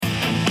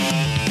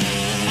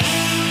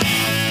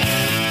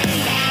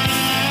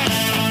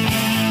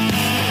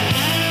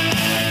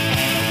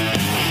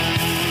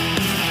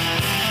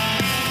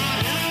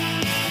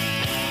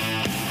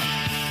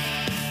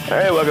All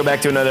right, welcome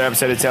back to another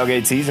episode of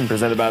Tailgate Season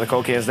presented by the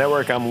Cold Cans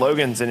Network. I'm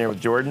Logan, sitting here with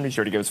Jordan. Be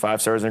sure to give us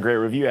 5 stars and a great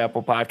review,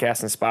 Apple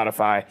Podcasts and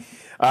Spotify.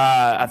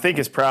 I think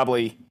it's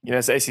probably,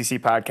 it's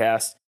ACC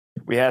podcast.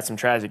 We had some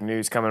tragic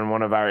news coming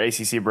one of our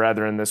ACC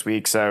brethren this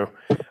week, so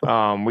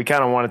we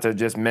kind of wanted to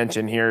just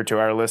mention here to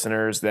our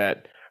listeners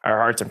that our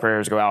hearts and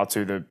prayers go out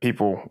to the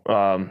people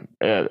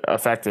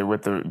affected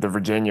with the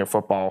Virginia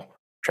football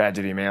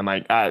tragedy, man.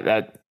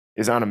 That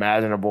is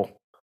unimaginable.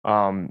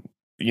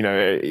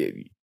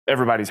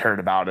 Everybody's heard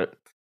about it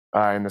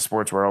in the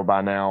sports world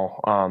by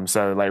now.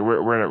 So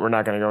we're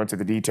not going to go into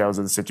the details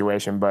of the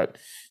situation, but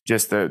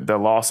just the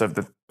loss of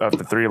the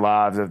 3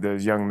 lives of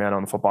those young men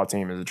on the football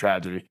team is a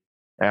tragedy.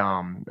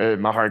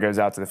 My heart goes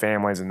out to the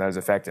families and those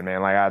affected,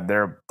 man.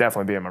 They're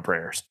definitely be in my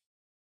prayers.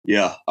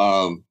 Yeah.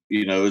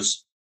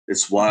 It's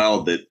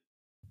wild that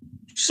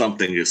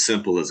something as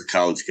simple as a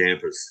college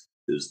campus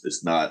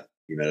is not,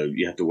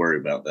 you have to worry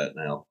about that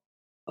now.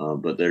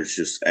 But there's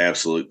just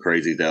absolute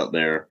crazies out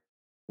there.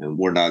 And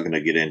we're not going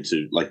to get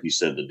into, like you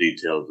said, the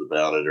details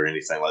about it or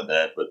anything like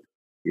that. But,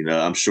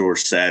 I'm sure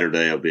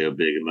Saturday will be a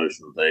big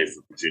emotional day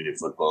for Virginia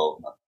football.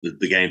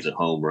 The game's at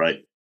home,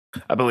 right?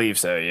 I believe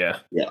so, yeah.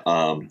 Yeah.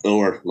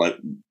 Or like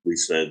we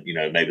said,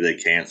 maybe they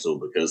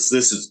cancel because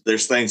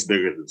there's things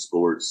bigger than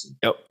sports.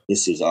 Yep.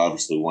 This is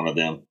obviously one of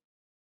them.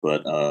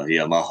 But,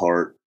 my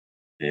heart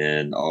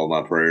and all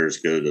my prayers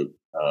go to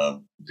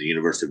the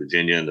University of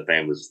Virginia and the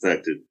families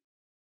affected.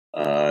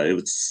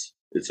 It's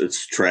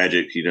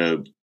tragic,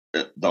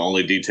 The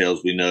only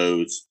details we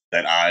know is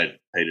that I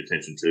paid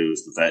attention to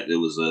is the fact it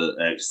was an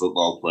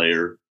ex-football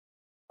player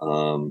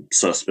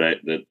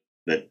suspect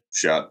that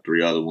shot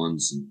 3 other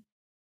ones.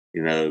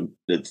 And,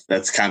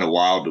 that's kind of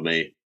wild to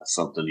me. That's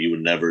something you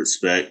would never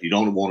expect. You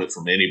don't want it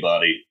from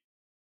anybody,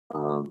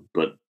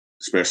 but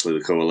especially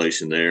the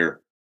correlation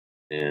there.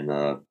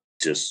 And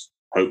just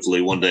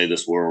hopefully one day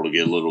this world will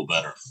get a little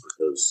better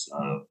because,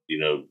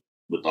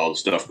 with all the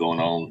stuff going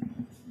on,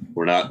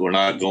 we're not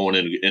going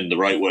in the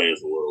right way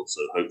as a world. So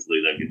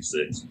hopefully that gets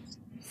fixed.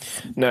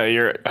 No,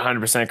 you're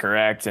 100%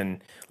 correct.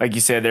 And like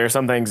you said, there are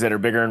some things that are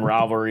bigger in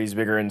rivalries,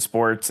 bigger in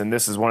sports. And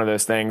this is one of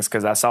those things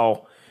because I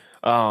saw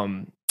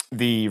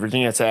the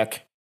Virginia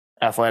Tech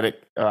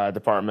athletic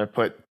department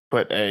put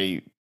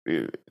their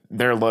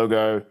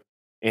logo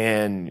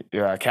in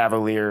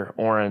Cavalier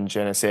orange,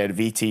 and it said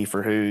VT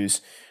for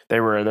who's.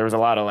 There was a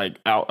lot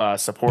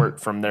of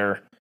support from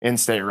their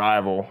in-state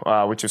rival,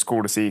 which is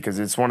cool to see because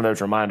it's one of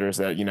those reminders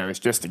that it's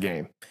just a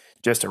game,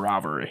 just a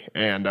rivalry,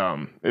 and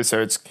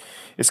so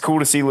it's cool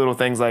to see little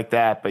things like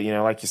that. But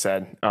like you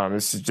said,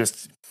 this is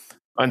just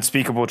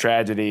unspeakable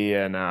tragedy,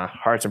 and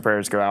hearts and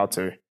prayers go out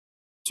to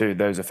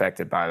those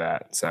affected by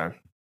that. So,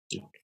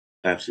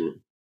 absolutely.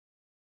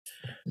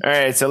 All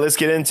right, so let's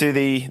get into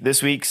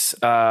this week's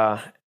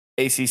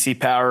ACC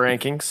power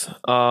rankings.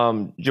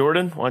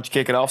 Jordan, why don't you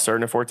kick it off,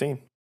 starting at 14?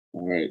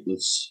 All right, let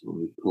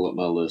me pull up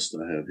my list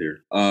I have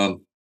here.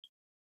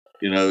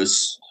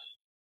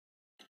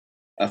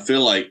 I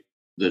feel like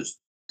the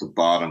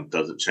bottom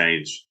doesn't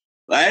change.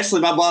 Actually,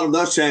 my bottom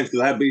does change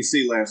because I had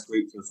BC last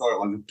week. So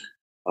sorry,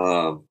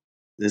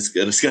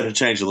 it's going to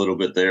change a little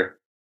bit there.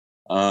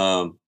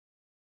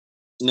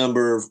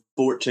 Number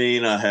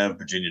 14, I have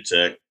Virginia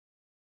Tech.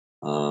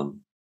 We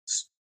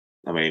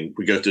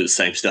go through the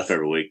same stuff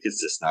every week.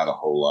 It's just not a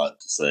whole lot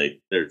to say.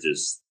 They're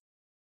just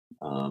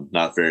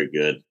not very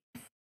good.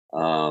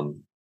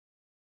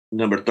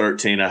 Number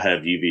 13, I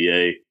have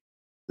UVA.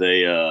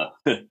 They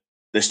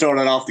they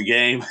started off the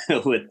game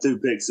with 2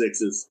 pick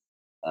sixes.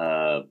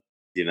 Brennan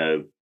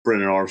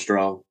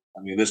Armstrong.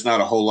 There's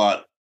not a whole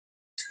lot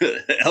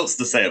else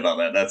to say about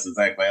that. That's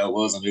exactly how it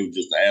was, and it was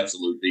just an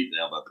absolute beat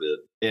down by Pitt.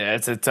 Yeah,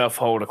 it's a tough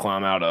hole to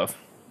climb out of.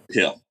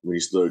 Yeah, when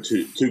you throw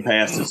two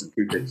passes and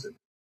 2 pick sixes.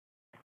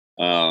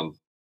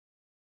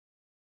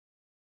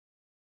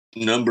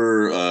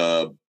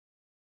 Number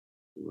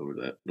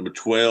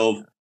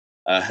 12,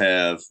 I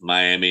have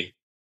Miami.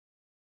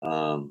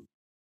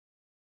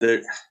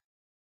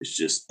 It's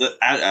just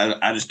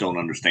I just don't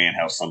understand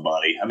how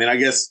somebody. I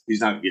guess he's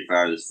not going to get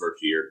fired this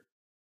first year,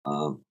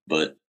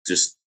 but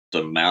just the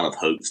amount of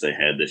hopes they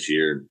had this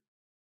year,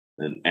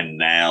 and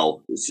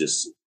now it's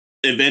just.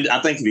 I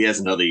think if he has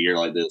another year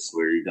like this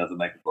where he doesn't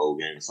make a bowl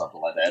game or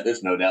something like that,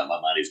 there's no doubt my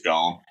money's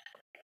gone.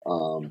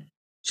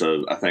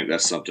 So I think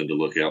that's something to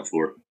look out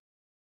for.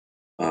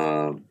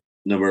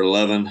 Number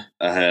 11,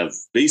 I have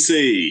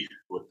BC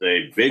with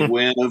a big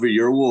win over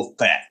your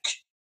Wolfpack.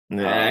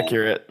 Yeah,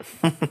 accurate.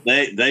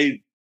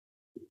 they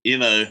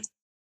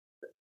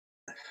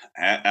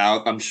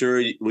I'm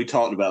sure we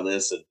talked about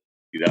this, and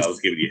I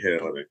was giving you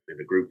hell in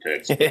the group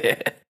text.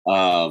 Yeah,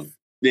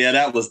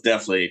 that was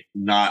definitely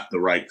not the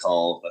right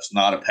call. That's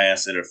not a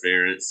pass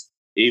interference.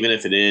 Even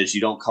if it is, you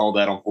don't call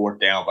that on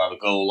 4th down by the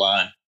goal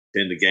line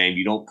in the game.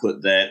 You don't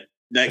put that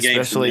game,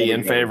 especially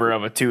in favor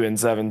of a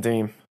 2-7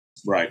 team.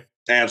 Right.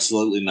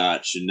 Absolutely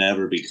not. Should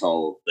never be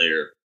called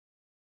there.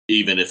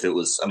 Even if it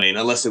was,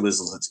 unless it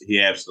was,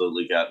 he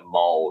absolutely got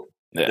mauled.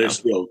 Yeah.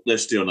 There's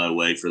still no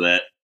way for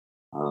that.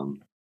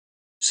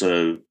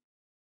 So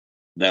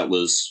that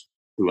was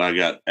who I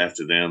got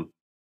after them.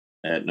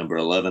 at number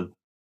 11.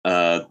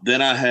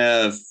 Then I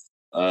have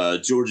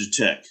Georgia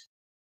Tech.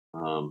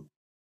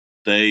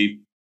 They're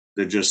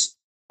just,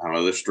 I don't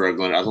know, they're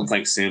struggling. I don't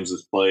think Sims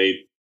has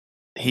played.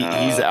 He's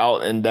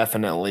out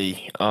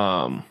indefinitely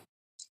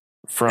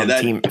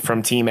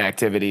from team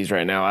activities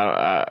right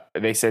now.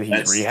 They said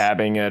he's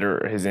rehabbing it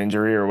or his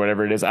injury or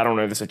whatever it is. I don't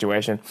know the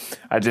situation.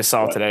 I just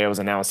saw today it was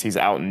announced he's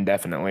out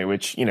indefinitely,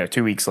 which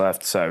 2 weeks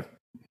left. So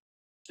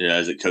yeah,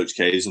 is it Coach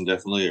K's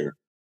indefinitely or?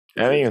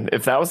 I mean,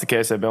 if that was the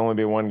case, it'd only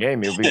be one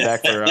game. He'll be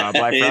back for Black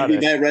Friday. He'd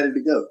be back ready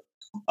to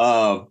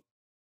go.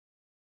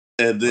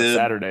 And then or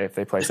Saturday if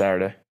they play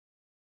Saturday.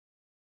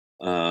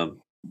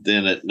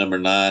 Then at number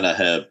 9, I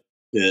have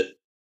Pitt.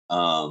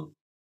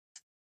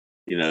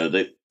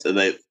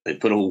 They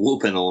put a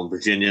whooping on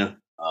Virginia.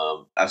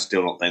 I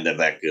still don't think they're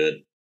that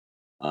good.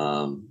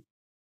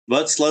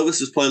 But Slovis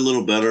has played a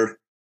little better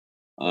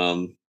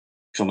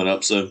coming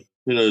up, so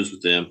who knows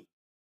with them.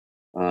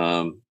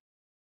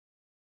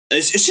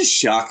 It's just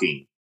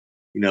shocking,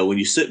 when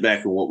you sit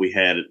back on what we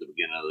had at the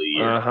beginning of the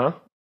year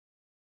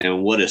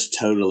and what is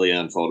totally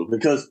unfolded.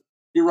 Because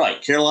you're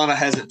right, Carolina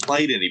hasn't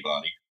played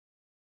anybody,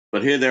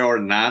 but here they are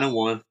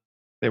 9-1.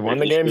 They won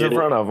the games in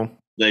front of them.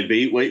 They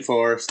beat Wake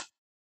Forest.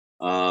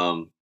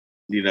 And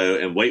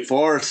Wake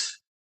Forest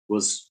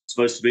was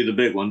supposed to be the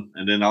big one,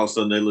 and then all of a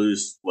sudden they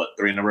lose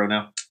 3 in a row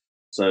now.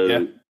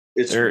 So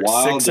it's they're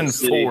wild.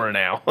 6-4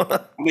 now. I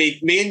mean,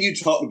 me and you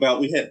talked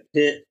about we had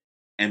Pitt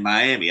and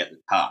Miami at the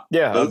top.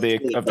 Yeah, of the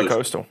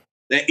Coastal.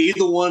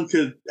 Either one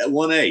could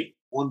 1A,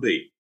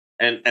 1B,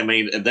 and I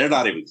mean they're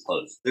not even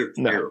close. They're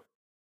terrible.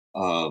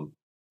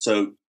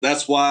 So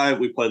that's why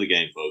we play the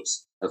game,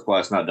 folks. That's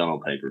why it's not done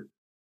on paper.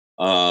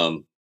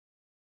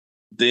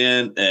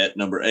 Then at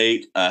number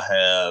 8, I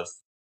have.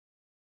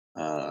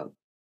 I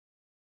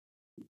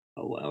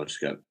just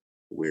got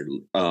weird.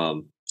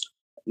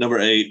 Number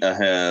 8, I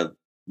have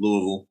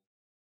Louisville.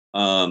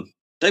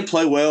 They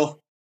play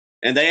well,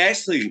 and they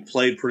actually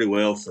played pretty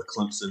well for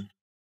Clemson.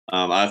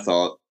 I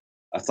thought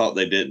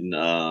they didn't.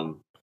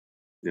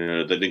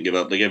 They didn't give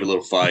up. They gave a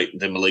little fight.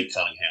 And then Malik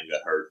Cunningham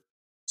got hurt,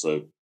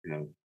 so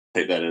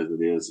take that as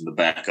it is. And the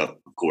backup,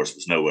 of course,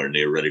 was nowhere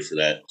near ready for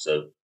that.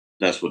 So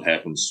that's what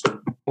happens.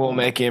 We'll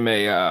make him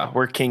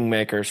we're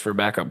kingmakers for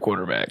backup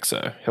quarterback,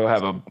 so he'll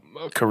have a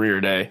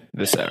career day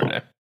this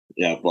Saturday.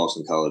 Yeah,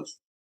 Boston College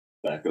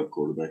backup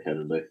quarterback had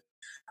a day.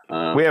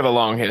 We have a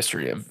long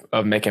history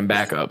of making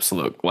backups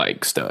look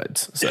like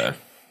studs. So,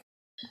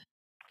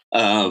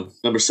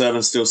 number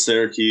 7, still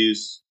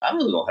Syracuse. I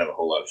really don't have a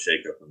whole lot of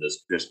shakeup on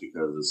this, just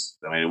because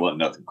it wasn't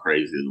nothing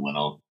crazy that went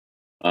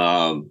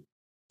on.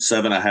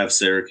 7, I have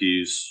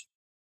Syracuse.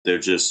 They're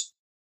just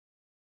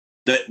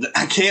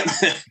I can't.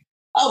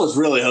 I was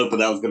really hoping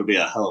that was going to be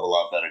a hell of a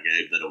lot better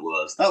game than it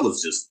was. That was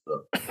just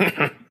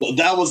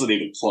that wasn't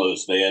even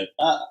close, man.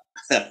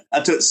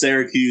 I took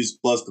Syracuse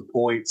plus the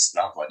points.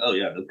 And I was like, oh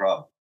yeah, no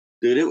problem,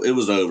 dude. It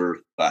was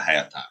over by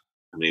halftime.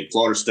 I mean,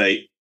 Florida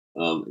State.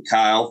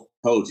 Kyle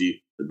told you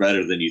they're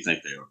better than you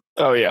think they are.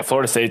 Oh yeah,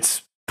 Florida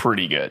State's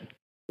pretty good,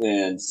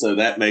 and so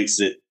that makes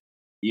it.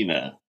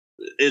 It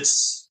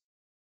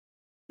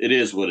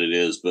is what it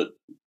is. But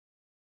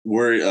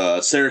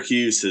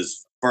Syracuse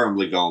has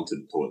firmly gone to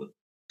the toilet.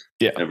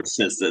 Yeah. Ever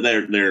since they've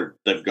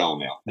gone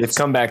now. They've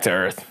come back to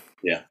earth.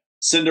 Yeah.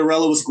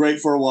 Cinderella was great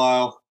for a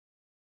while.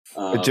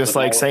 But just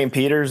like St.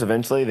 Peter's,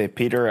 eventually they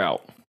peter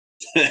out.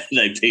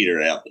 They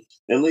peter out.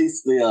 At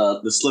least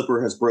the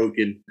slipper has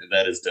broken, and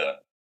that is done.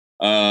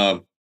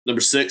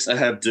 Number 6, I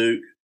have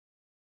Duke.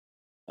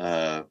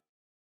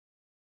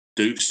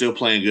 Duke's still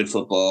playing good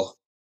football.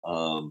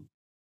 Who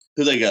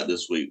they got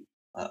this week?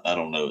 I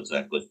don't know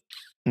exactly.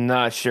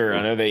 Not sure.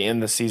 I know they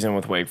end the season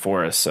with Wake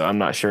Forest, so I'm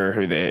not sure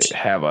who they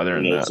have other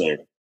than that. I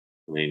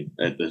mean,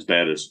 as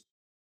bad as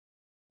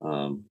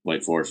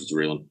Wake Forest is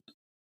reeling.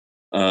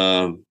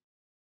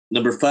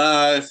 Number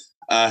 5,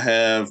 I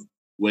have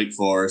Wake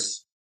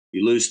Forest.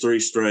 You lose 3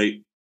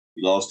 straight.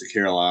 You lost to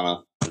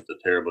Carolina with a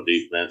terrible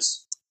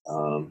defense.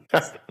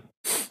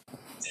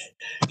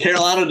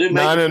 Carolina did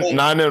make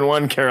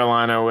 9-1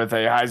 Carolina with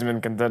a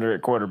Heisman contender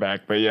at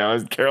quarterback, but yeah, it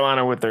was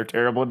Carolina with their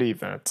terrible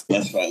defense.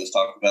 That's right. Let's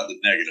talk about the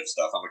negative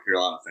stuff. I'm a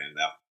Carolina fan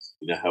now.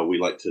 You know how we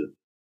like to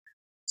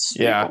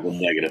speak on the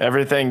negative.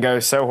 Everything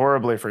goes so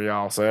horribly for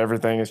y'all, so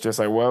everything is just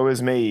like, woe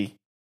is me.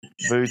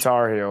 Boo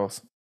Tar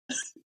Heels.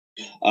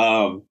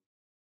 Me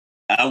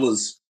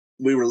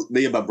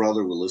and my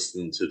brother were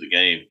listening to the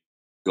game,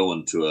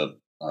 going to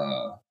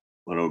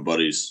one of our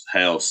buddies'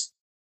 house.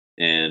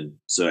 And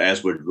so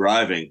as we're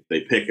driving, they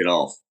pick it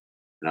off.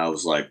 And I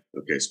was like,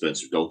 okay,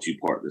 Spencer, don't you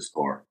park this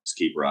car. Let's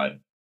keep riding.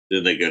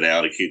 Then they go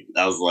down and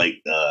I was like,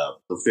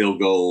 the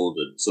field goal.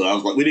 And so I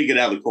was like, we didn't get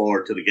out of the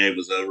car until the game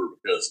was over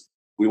because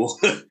we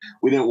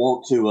didn't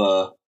want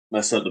to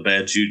mess up the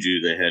bad juju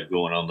they had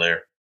going on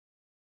there.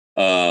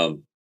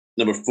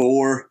 Number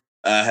 4,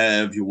 I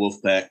have your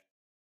Wolfpack.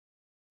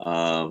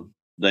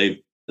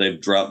 They've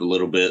dropped a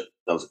little bit.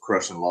 That was a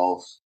crushing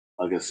loss.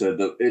 Like I said,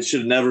 it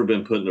should have never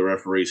been put in the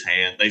referee's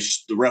hand.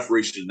 The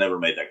referee should have never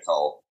made that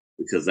call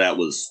because that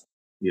was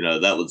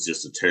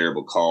just a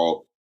terrible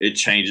call. it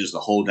changes the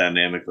whole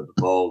dynamic of the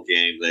ball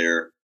game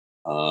there.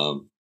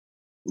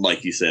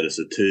 Like you said, it's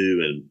a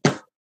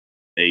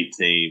 2-8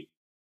 team.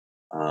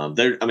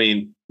 There, I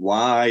mean,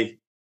 why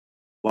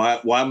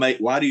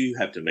do you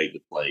have to make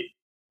the play?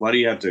 Why do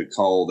you have to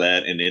call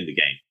that and end the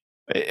game?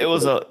 It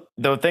was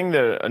the thing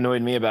that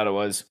annoyed me about it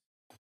was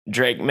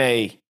Drake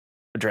May,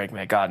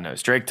 God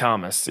knows, Drake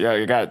Thomas. Yeah,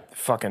 you got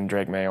fucking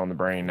Drake May on the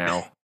brain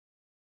now.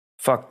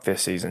 Fuck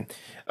this season.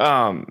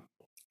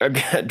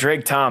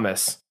 Drake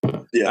Thomas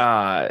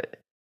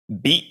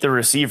beat the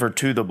receiver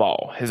to the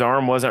ball. His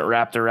arm wasn't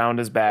wrapped around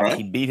his back. Right.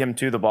 He beat him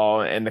to the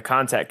ball, and the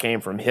contact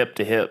came from hip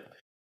to hip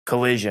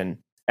collision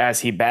as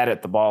he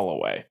batted the ball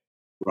away.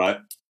 Right.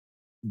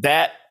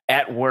 That,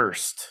 at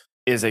worst,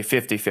 is a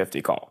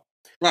 50-50 call.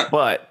 Right.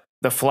 But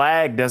the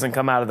flag doesn't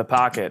come out of the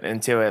pocket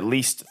until at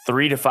least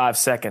 3 to 5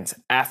 seconds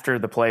after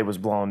the play was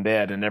blown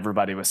dead and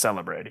everybody was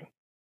celebrating.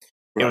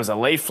 Right. It was a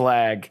late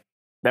flag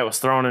that was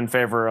thrown in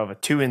favor of a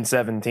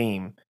 2-7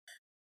 team.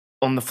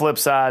 On the flip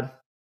side,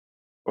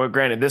 well,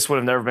 granted, this would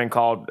have never been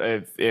called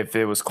if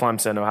it was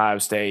Clemson, Ohio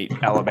State,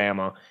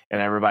 Alabama, and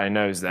everybody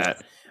knows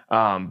that.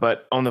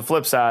 But on the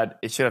flip side,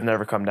 it should have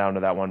never come down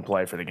to that one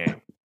play for the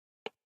game.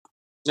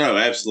 No,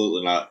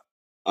 absolutely not.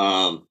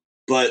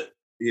 But,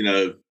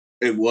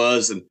 it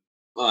was, and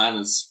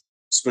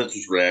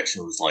Spencer's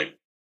reaction was like,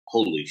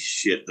 holy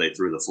shit, they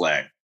threw the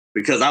flag.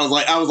 Because I was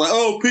like,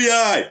 oh,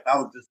 PI. I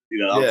was just,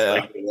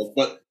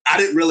 but I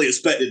didn't really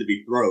expect it to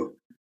be thrown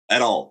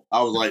at all.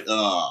 I was like,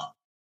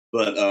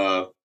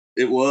 but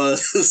it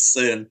was,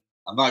 and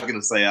I'm not going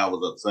to say I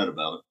was upset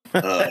about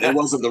it. It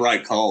wasn't the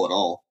right call at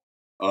all.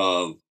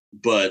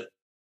 But,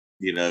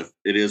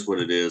 it is what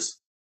it is.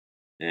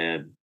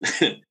 And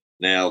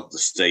now the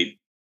state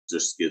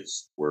just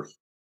gets worse.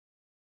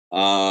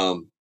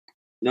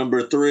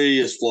 Number 3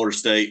 is Florida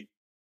State.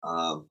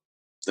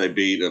 They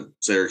beat a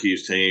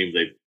Syracuse team.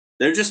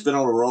 They've just been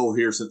on a roll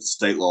here since the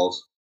state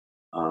loss.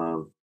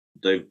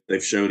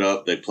 They've showed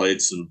up. They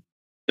played some.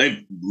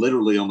 They've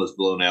literally almost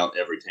blown out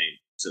every team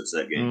since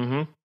that game.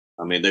 Mm-hmm.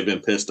 I mean, they've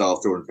been pissed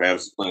off. Jordan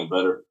Travis is playing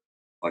better.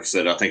 Like I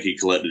said, I think he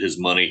collected his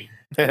money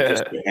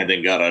and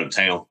then got out of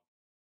town.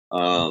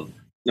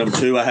 Number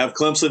 2, I have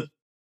Clemson.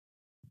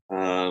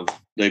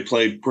 They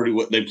played pretty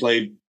well. They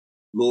played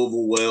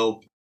Louisville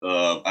well.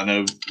 I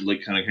know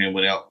Lee Cunningham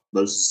went out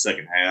most of the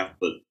second half,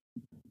 but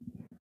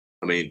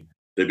I mean,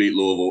 they beat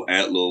Louisville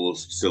at Louisville.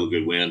 Still a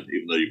good win,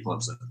 even though you're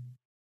Clemson.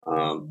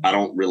 I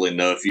don't really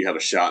know if you have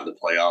a shot in the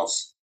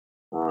playoffs.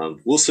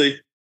 We'll see.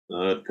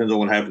 Depends on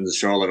what happens in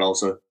Charlotte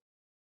also.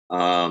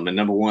 And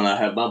number 1, I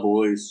have my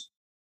boys,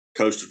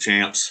 Coastal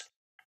Champs.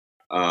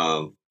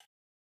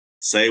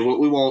 Say what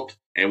we want,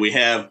 and we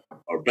have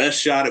our best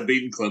shot at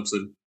beating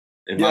Clemson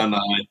in my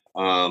mind.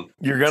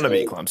 You're going to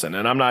beat Clemson,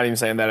 and I'm not even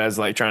saying that as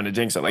like trying to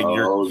jinx it. Like,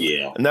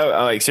 yeah. No,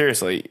 like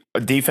seriously,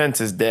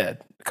 defense is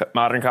dead.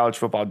 Modern college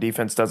football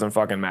defense doesn't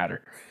fucking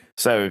matter.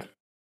 So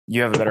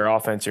you have a better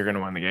offense, you're going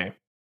to win the game.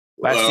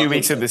 Last few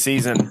weeks of the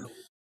season,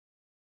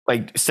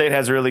 like State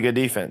has a really good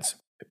defense.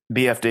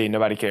 BFD,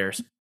 nobody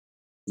cares.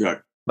 Yeah.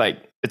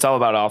 Like it's all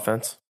about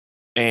offense,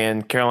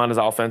 and Carolina's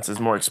offense is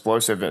more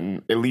explosive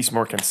and at least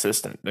more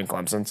consistent than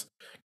Clemson's.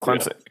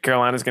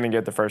 Carolina's going to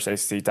get the first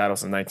ACC title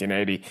since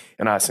 1980,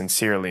 and I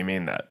sincerely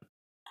mean that.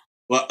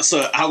 Well,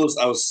 so I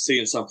was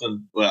seeing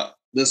something. Well,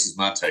 this is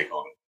my take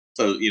on it.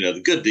 So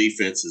the good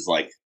defense is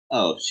like,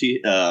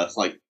 it's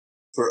like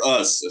for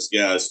us as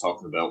guys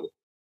talking about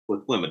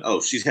with women. Oh,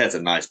 she has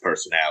a nice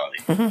personality.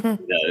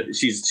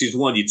 She's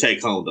one you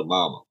take home to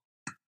mama.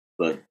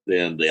 But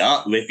then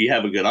if you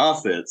have a good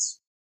offense,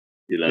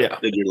 then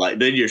you're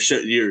like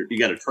you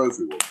got a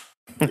trophy with.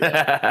 You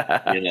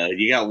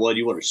got one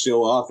you want to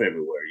show off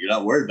everywhere. You're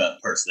not worried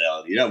about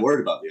personality. You're not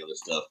worried about the other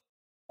stuff.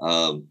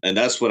 And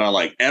that's what I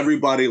like.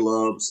 Everybody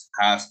loves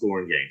high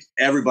scoring games.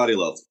 Everybody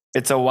loves it.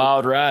 It's a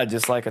wild ride,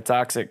 just like a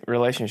toxic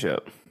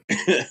relationship.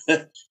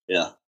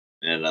 Yeah.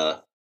 And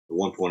at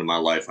one point in my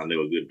life, I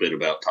knew a good bit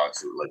about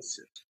toxic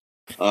relationships.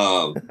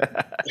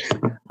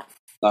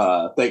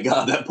 Thank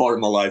God that part of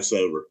my life's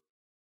over.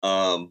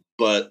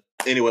 But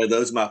anyway,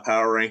 those are my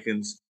power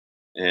rankings.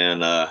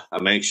 And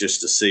I'm anxious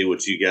to see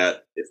what you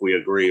got, if we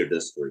agree or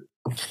disagree.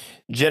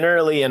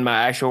 Generally, in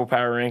my actual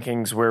power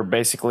rankings, we're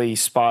basically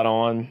spot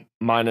on,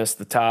 minus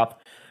the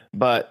top.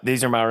 But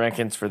these are my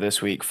rankings for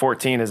this week.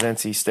 14 is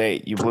NC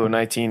State. You blew a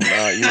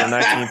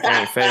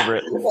 19-point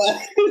favorite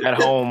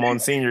at home on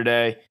Senior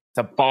Day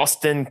to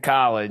Boston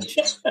College,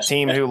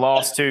 team who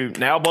lost to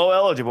now bowl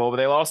eligible, but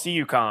they lost to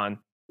UConn.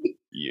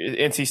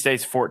 NC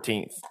State's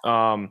 14th.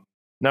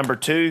 Number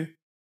 2,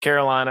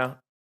 Carolina.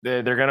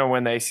 They're going to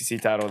win the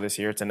ACC title this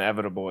year. It's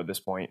inevitable at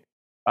this point.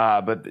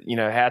 But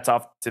hats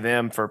off to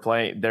them for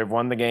playing. They've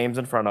won the games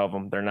in front of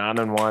them. They're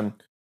 9-1.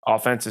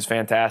 Offense is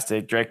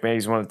fantastic. Drake May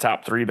is one of the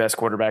top 3 best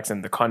quarterbacks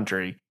in the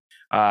country.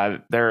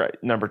 They're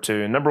number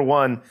 2. And number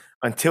 1,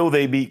 until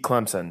they beat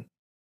Clemson,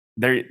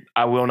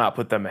 I will not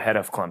put them ahead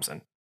of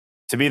Clemson.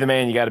 To be the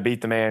man, you got to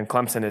beat the man.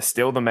 Clemson is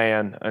still the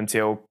man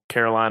until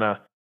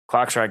Carolina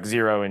clock strike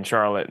 0 in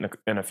Charlotte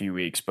in a few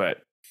weeks.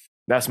 But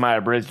That's my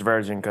abridged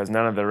version because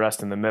none of the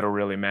rest in the middle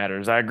really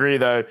matters. I agree,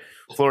 though.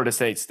 Florida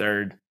State's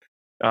third.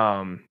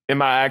 In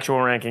my actual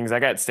rankings, I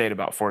got State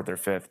about fourth or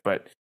fifth,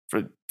 but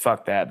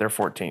fuck that. They're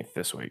 14th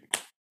this week.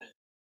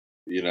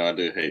 I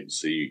do hate to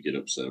see you get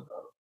upset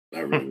about it. I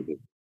really do.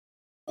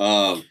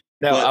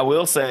 Now, I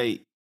will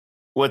say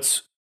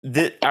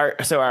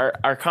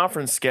our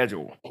conference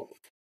schedule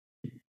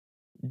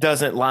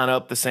doesn't line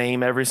up the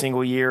same every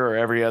single year or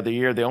every other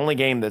year. The only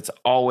game that's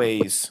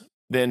always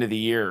the end of the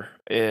year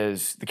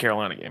is the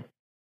Carolina game.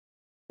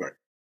 Right.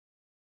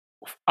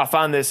 I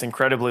find this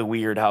incredibly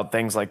weird how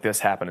things like this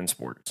happen in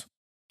sports.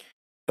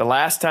 The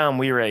last time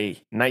we were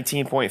a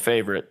 19-point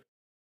favorite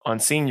on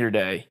senior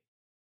day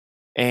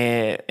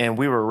and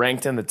we were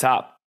ranked in the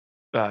top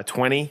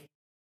 20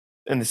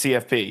 in the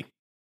CFP,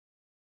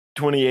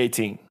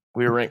 2018.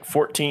 We were ranked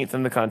 14th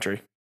in the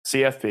country,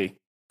 CFP.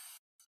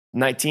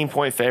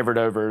 19-point favorite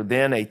over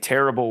then a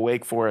terrible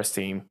Wake Forest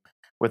team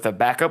with a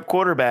backup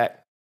quarterback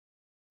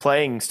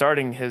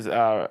starting his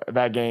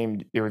that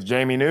game. It was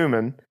Jamie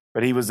Newman,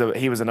 but he was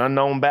an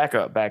unknown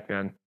backup back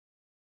then.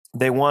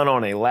 They won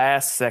on a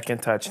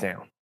last-second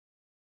touchdown.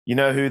 You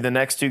know who the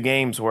next two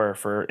games were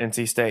for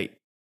NC State?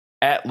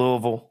 At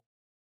Louisville,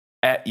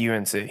 at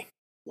UNC.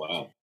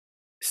 Wow.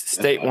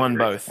 State won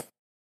both.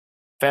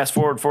 Fast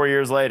forward 4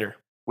 years later,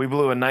 we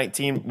were a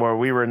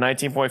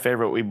 19-point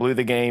favorite. We blew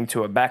the game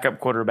to a backup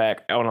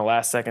quarterback on a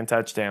last-second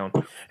touchdown,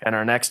 and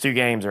our next two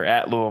games are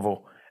at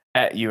Louisville,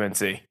 at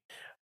UNC.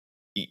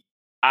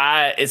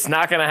 It's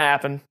not going to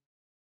happen.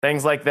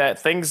 Things like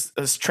that,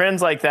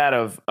 trends like that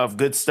of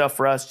good stuff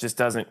for us just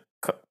doesn't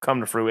come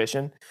to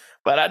fruition.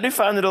 But I do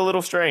find it a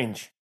little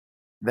strange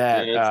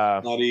that it's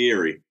kind of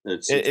eerie.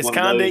 It's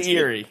kind of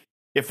eerie.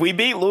 If we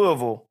beat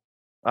Louisville,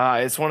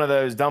 it's one of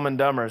those Dumb and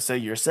Dumber. So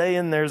you're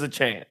saying there's a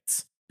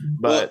chance,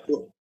 but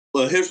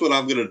well, here's what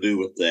I'm going to do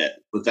with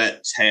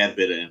that tad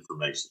bit of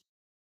information.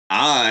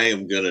 I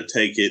am going to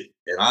take it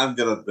and I'm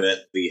going to bet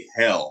the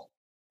hell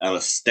out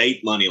of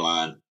State money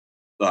line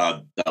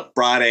the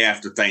Friday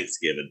after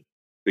Thanksgiving,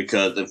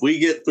 because if we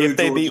get through, if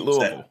they beat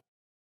Louisville,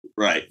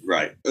 right,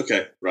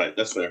 okay, right,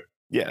 that's fair.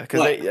 Yeah,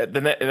 because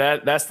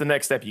that's the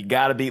next step. You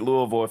got to beat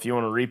Louisville if you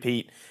want to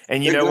repeat.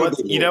 And you know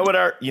what? You know what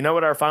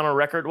our final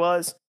record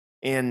was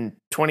in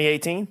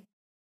 2018?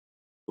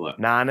 What?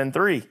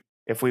 9-3.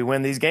 If we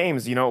win these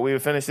games, you know what we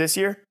would finish this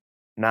year?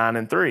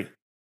 9-3.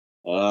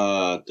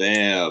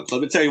 Damn.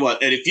 Let me tell you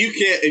what. And if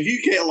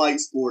you can't like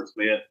sports,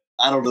 man,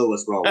 I don't know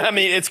what's wrong with I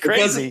mean, it's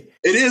crazy.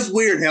 It is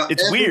weird how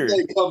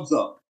everything comes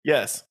up.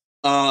 Yes.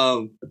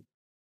 But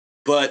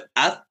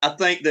I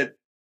think that,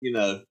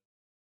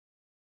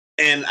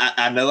 and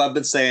I know I've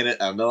been saying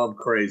it. I know I'm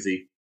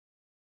crazy,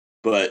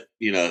 but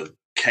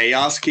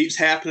chaos keeps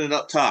happening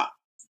up top,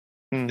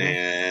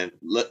 and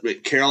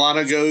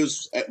Carolina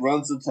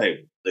runs the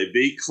table. They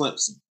beat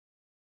Clemson.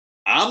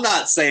 I'm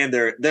not saying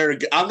they're going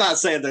to get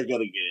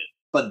in,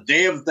 but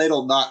damn if they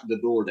don't knock the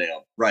door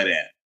down right at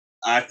it.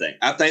 I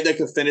think they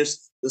could finish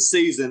the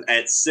season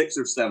at 6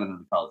 or 7 in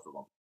the college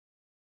football.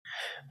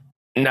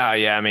 No,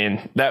 yeah, I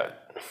mean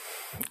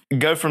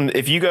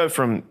if you go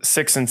from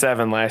 6 and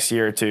 7 last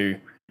year to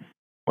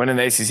winning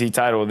the ACC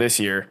title this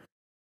year,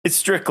 it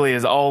strictly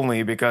is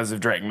only because of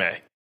Drake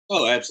May.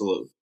 Oh,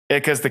 absolutely.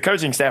 Because the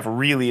coaching staff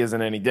really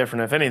isn't any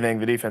different. If anything,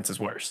 the defense is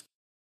worse.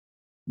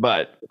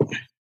 But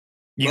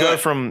you go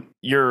from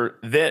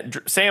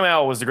Sam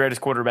Howell was the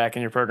greatest quarterback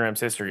in your program's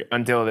history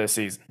until this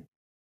season.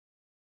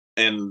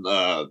 And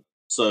Gene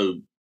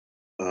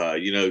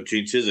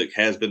Chizik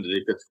has been the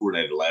defensive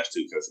coordinator the last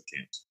 2 coaching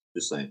camps.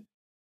 Just saying.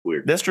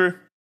 Weird. That's true.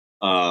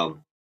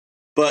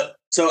 But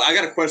so I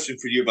got a question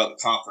for you about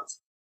the conference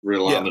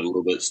realignment, a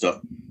little bit of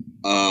stuff.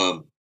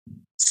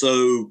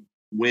 So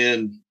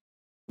when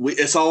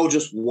it's all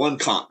just one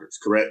conference,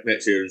 correct?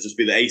 Next year, it'll just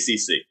be the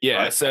ACC.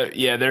 Yeah. Right? So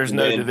there's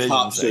no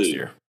divisions next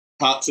year.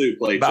 Top 2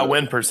 play by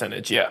win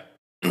percentage. Yeah.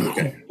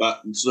 Okay.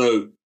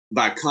 So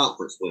by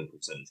conference win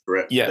percentage,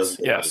 correct? Yes.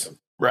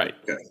 Right.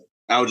 Okay.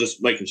 I was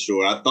just making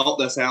sure. I thought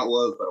that's how it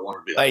was, but I wanted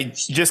to be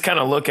honest. Just kind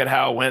of look at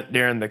how it went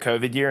during the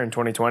COVID year in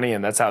 2020,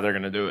 and that's how they're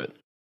going to do it.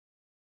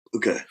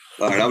 Okay.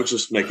 All right. I was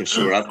just making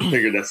sure. I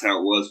figured that's how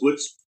it was, which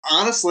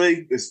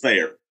honestly is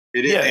fair.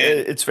 It is. Yeah,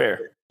 it's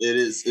fair. It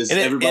is. Is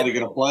everybody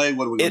going to play?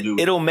 What are we going to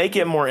do? It'll make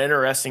it more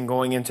interesting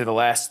going into the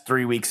last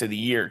 3 weeks of the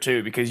year,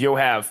 too, because you'll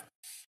have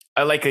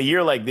like a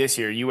year like this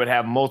year, you would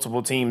have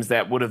multiple teams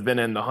that would have been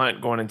in the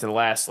hunt going into the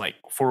last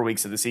 4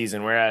 weeks of the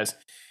season, whereas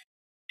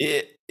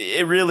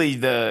it really,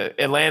 the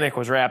Atlantic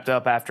was wrapped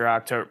up after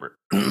October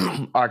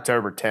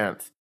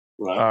 10th,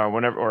 right.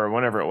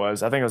 whenever it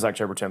was. I think it was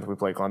October 10th we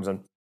played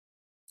Clemson,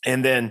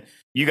 and then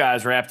you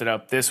guys wrapped it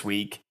up this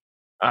week.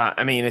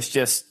 I mean, it's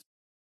just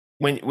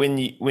when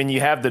you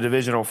have the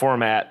divisional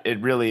format,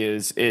 it really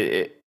is.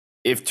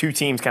 If 2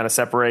 teams kind of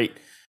separate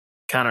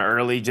kind of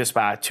early just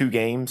by 2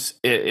 games,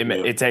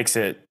 it takes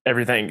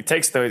everything. It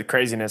takes the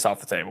craziness off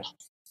the table.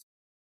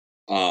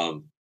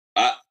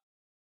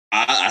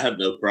 I have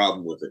no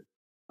problem with it.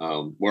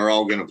 We're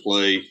all going to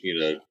play.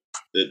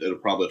 It'll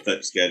probably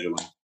affect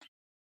scheduling.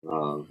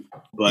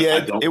 But Yeah, I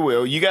don't. it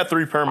will. You got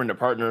 3 permanent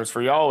partners.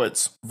 For y'all,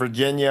 it's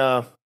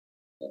Virginia,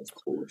 Of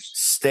course.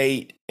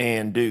 State,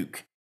 and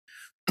Duke.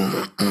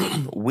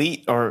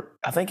 I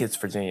think it's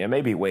Virginia,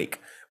 maybe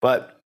Wake.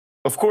 But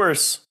of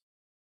course,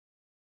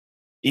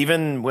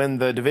 even when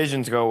the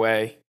divisions go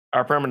away,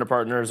 our permanent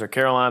partners are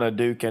Carolina,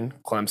 Duke,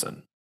 and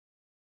Clemson.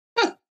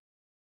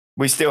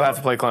 We still have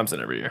to play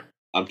Clemson every year.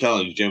 I'm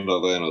telling you, Jim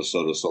Valvano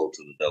sold his soul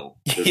to the devil.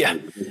 Yeah.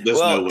 There's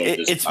Well, no way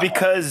it's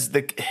because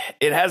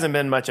it hasn't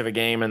been much of a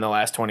game in the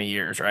last 20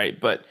 years, right?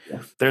 But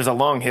there's a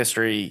long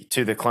history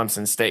to the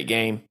Clemson State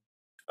game.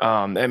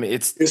 I mean,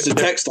 it's the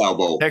Textile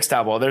Bowl.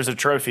 Textile Bowl. There's a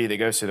trophy that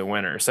goes to the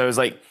winner. So it's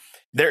like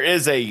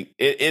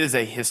it is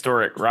a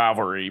historic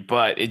rivalry,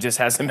 but it just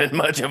hasn't been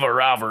much of a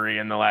rivalry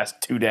in the last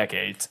 2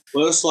 decades.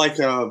 Well, it's like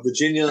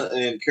Virginia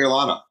and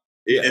Carolina.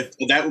 If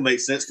that would make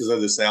sense because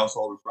of the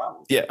Southholders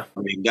rivalry. Yeah.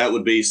 I mean, that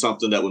would be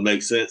something that would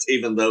make sense,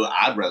 even though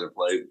I'd rather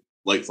play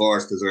Lake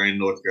Forest because they're in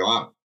North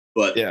Carolina.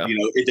 But,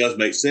 it does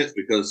make sense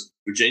because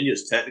Virginia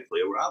is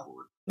technically a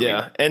rivalry.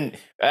 And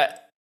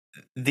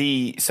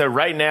so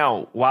right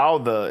now,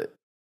 while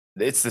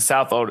it's the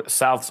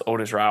South's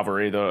oldest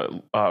rivalry,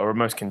 or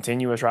most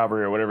continuous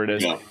rivalry, or whatever it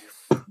is. Yeah.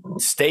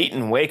 State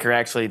and Wake are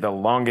actually the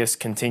longest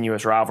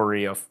continuous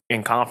rivalry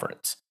in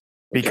conference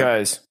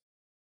because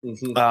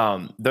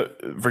the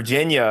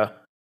Virginia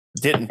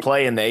didn't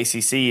play in the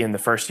ACC in the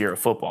first year of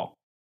football,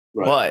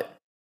 but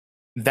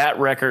that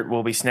record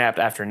will be snapped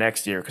after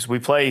next year because we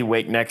play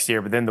Wake next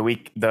year, but then the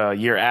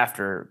year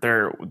after,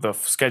 the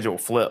schedule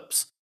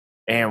flips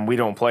and we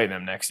don't play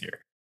them next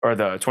year or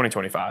the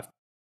 2025.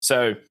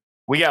 So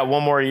we got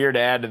one more year to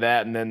add to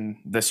that, and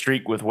then the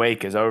streak with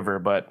Wake is over.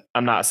 But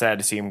I'm not sad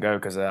to see them go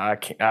because I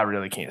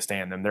really can't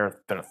stand them. They've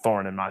been a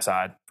thorn in my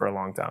side for a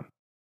long time.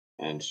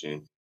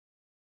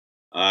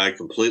 I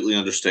completely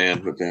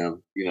understand with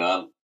them.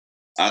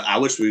 I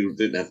wish we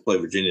didn't have to play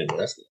Virginia, but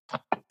that's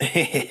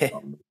good.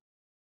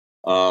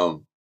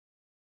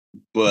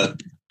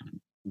 But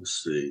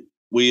let's see.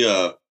 We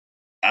I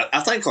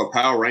think our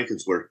power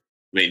rankings were.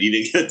 I mean, you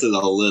didn't get to the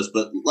whole list,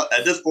 but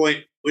at this point,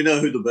 we know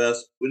who's the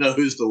best. We know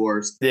who's the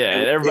worst. Yeah,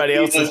 and everybody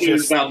else is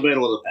just about the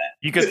middle of the pack.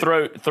 You could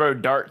throw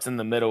darts in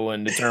the middle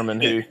and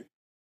determine who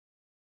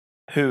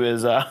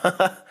is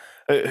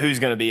who's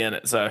going to be in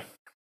it. So,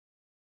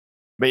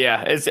 but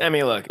yeah,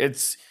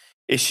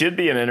 it should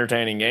be an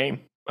entertaining game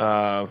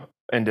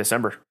in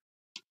December.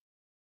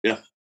 Yeah.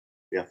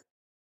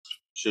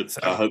 Should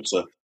so, I hope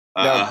so.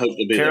 I hope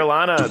to be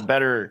Carolina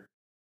there.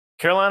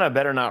 Carolina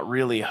better not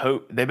really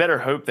hope. They better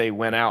hope they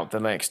win out the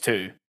next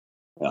 2,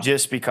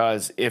 just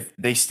because if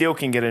they still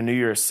can get a New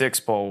Year's Six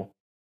bowl,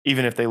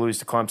 even if they lose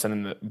to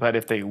Clemson, but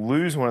if they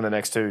lose one of the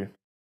next 2,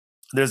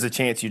 there's a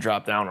chance you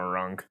drop down a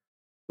rung.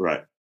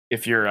 Right.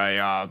 If you're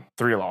a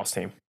 3-loss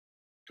team.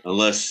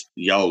 Unless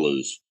y'all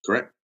lose,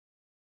 correct?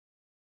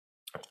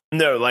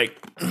 No,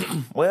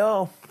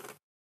 well.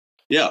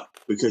 Yeah,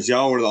 because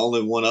y'all were the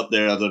only one up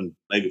there other than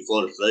maybe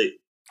Florida State.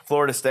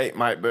 Florida State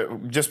might,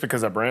 but just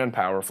because of brand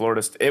power,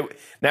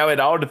 now it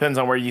all depends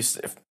on where you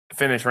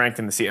finish ranked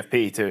in the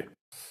CFP too.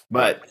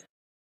 But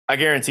I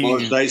guarantee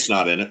Florida State's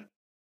not in it.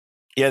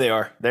 Yeah, they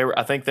are.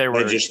 I think they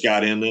were. They just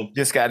got in then.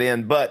 Just got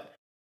in, but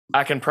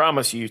I can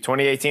promise you,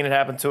 2018 it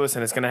happened to us,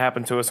 and it's going to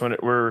happen to us when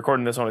we're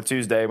recording this on a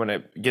Tuesday when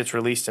it gets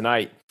released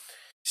tonight.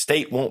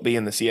 State won't be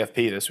in the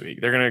CFP this week.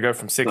 They're going to go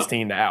from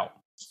 16 to out.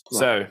 No.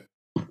 So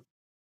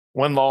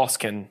one loss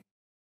can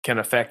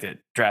affect it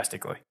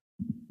drastically.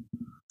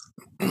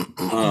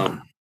 Yeah,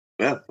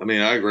 I mean,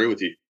 I agree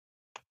with you.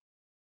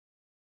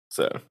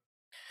 So,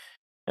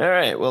 all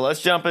right, well,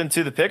 let's jump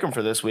into the pick'em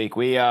for this week.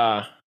 We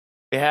have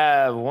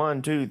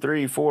 1, 2,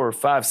 3, 4,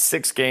 5,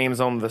 6 games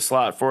on the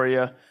slate for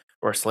you.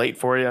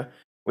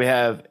 We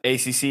have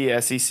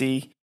ACC,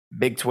 SEC,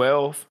 Big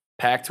 12,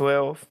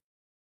 Pac-12.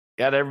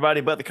 Got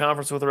everybody but the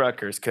conference with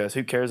Rutgers because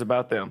who cares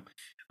about them?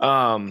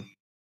 Logan,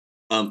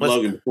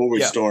 before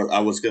we start, I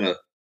was gonna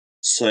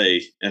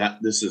say, and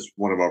this is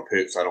one of our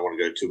picks. I don't want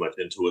to go too much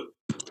into it.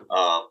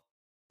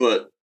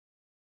 But,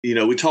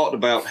 we talked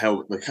about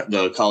how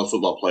the college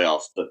football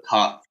playoffs, the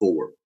top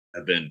 4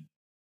 have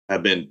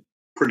been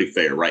pretty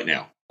fair right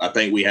now. I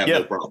think we have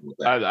no problem with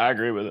that. I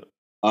agree with it.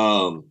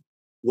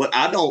 What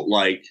I don't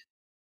like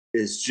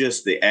is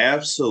just the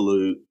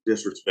absolute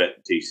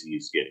disrespect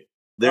TCU's getting.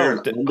 They're an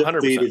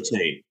undefeated 100%.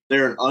 Team.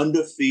 They're an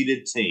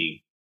undefeated team,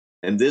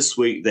 and this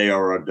week they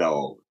are a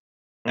dog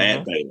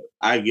at Baylor.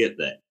 I get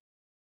that.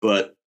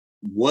 But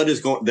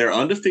they're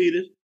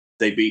undefeated.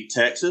 They beat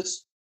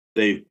Texas.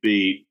 They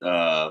beat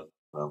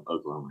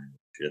Oklahoma.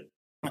 Shit.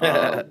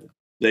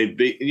 They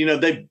beat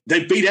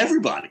they beat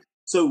everybody.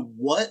 So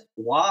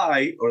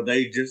why are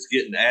they just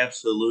getting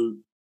absolute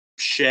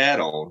shat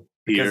on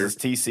here? Because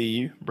it's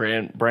TCU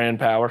brand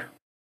power.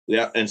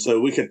 Yeah, and so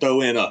we could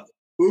throw in Alabama.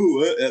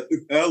 We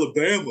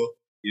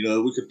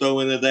could throw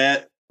into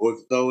that, or we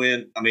could throw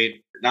in. I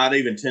mean, not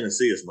even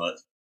Tennessee as much.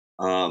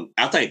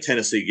 I think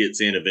Tennessee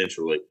gets in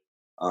eventually.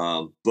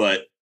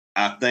 But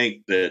I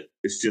think that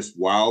it's just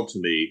wild to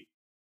me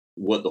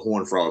what the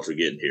Horned Frogs are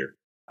getting here.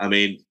 I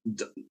mean,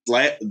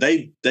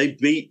 they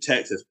beat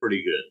Texas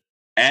pretty good.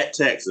 at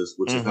Texas,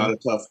 which is not a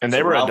tough. And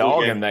they were a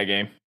dog in that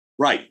game.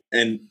 Right.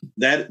 And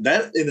that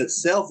in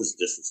itself is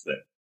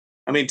disrespect.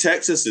 I mean,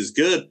 Texas is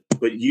good,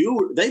 but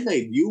they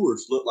made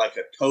Ewers look like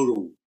a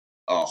total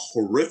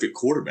horrific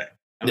quarterback.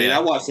 I mean, I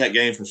watched that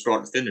game from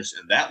start to finish,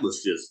 and that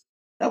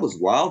was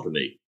wild to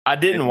me. I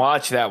didn't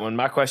watch that one.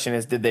 My question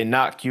is, did they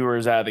knock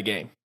Ewers out of the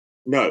game?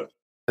 No.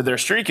 Their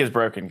streak is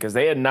broken because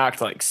they had knocked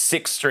like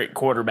 6 straight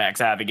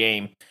quarterbacks out of the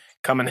game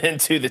coming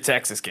into the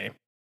Texas game.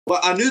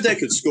 Well, I knew they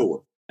could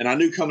score, and I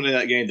knew coming into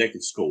that game they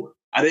could score.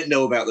 I didn't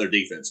know about their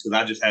defense because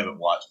I just haven't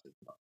watched it.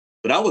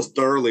 But I was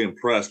thoroughly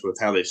impressed with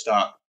how they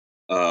stopped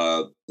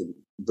the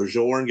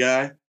Bajorn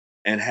guy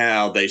and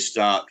how they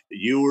stopped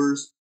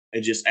Ewers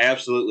and just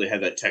absolutely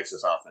had that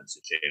Texas offense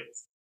in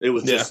shambles. It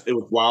was it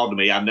was wild to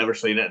me. I've never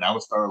seen it, and I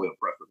was thoroughly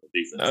impressed with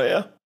the defense. Oh,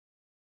 yeah.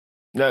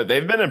 No,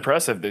 they've been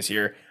impressive this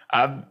year.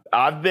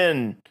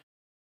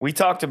 We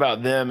talked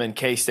about them and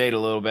K-State a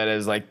little bit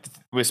as like,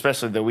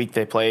 especially the week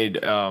they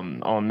played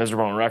on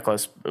Miserable and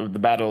Reckless, the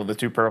battle of the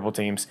two purple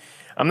teams.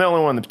 I'm the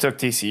only one that took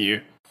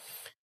TCU.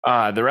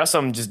 The rest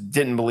of them just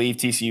didn't believe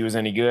TCU was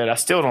any good. I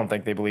still don't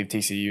think they believe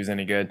TCU is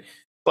any good.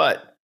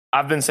 But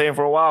I've been saying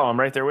for a while, I'm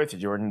right there with you,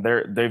 Jordan.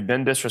 They've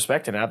been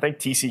disrespected. And I think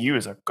TCU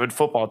is a good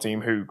football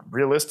team who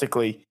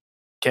realistically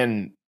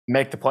can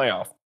make the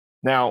playoff.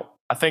 Now,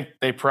 I think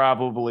they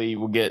probably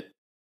will get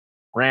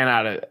ran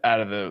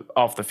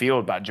off the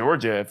field by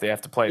Georgia if they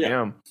have to play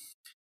them.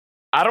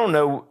 I don't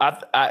know.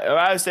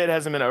 Ohio State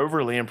hasn't been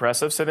overly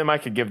impressive, so they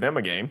might could give them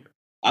a game.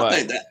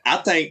 I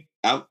think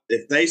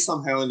if they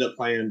somehow end up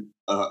playing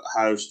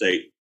Ohio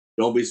State,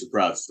 don't be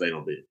surprised if they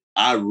don't beat it.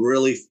 I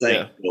really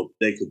think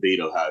they could beat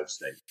Ohio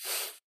State.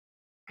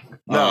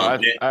 No,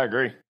 I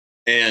agree.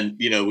 And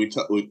since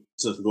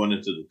we're going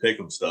into the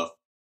pick'em stuff,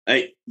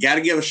 hey, got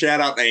to give a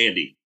shout out to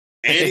Andy.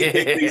 Andy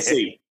picked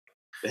BC.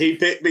 He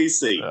picked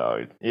BC.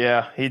 Oh,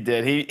 yeah, he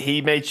did.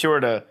 He made sure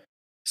to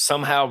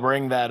somehow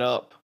bring that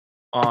up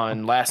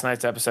on last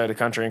night's episode of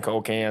Country and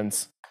Cold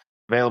Cans,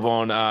 available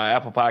on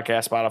Apple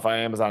Podcast, Spotify,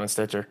 Amazon, and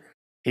Stitcher.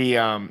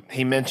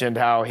 He mentioned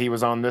how he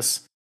was on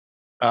this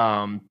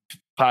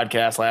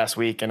podcast last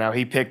week and how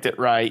he picked it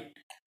right.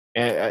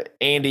 And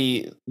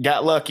Andy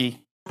got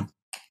lucky.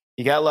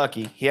 He got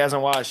lucky. He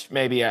hasn't watched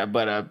maybe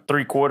but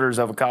 3/4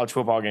 of a college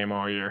football game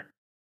all year.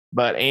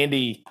 But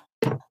Andy,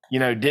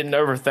 didn't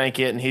overthink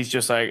it, and he's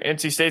just like,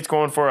 NC State's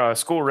going for a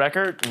school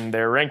record, and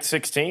they're ranked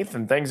 16th,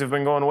 and things have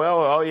been going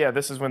well. Oh, yeah,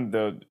 this is when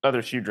the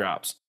other shoe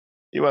drops.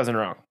 He wasn't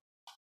wrong.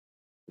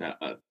 No,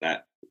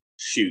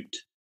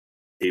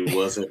 he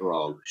wasn't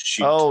wrong.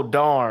 Shoot. Oh,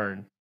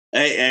 darn.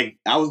 Hey,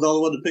 I was the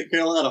only one to pick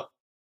Carolina.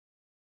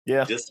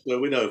 Yeah. Just so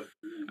we know.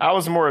 I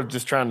was more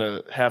just trying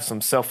to have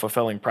some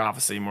self-fulfilling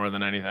prophecy more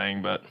than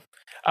anything, but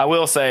I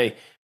will say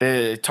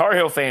the Tar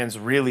Heel fans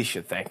really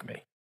should thank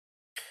me.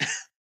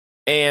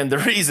 And the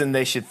reason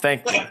they should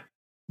thank me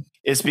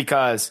is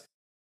because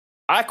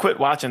I quit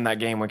watching that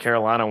game when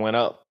Carolina went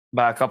up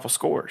by a couple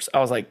scores. I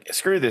was like,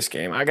 screw this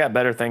game. I got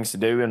better things to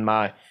do in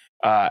my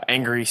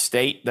angry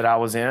state that I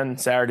was in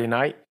Saturday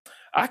night.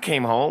 I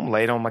came home,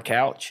 laid on my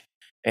couch,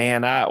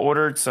 and I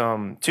ordered 2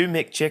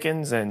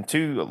 McChickens and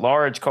 2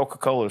 large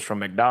Coca-Colas from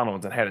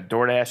McDonald's and had a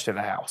DoorDash to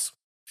the house.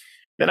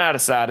 Then I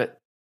decided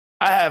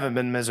I haven't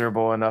been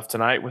miserable enough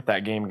tonight with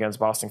that game against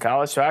Boston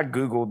College, so I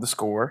Googled the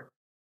score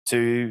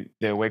to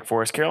the Wake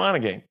Forest Carolina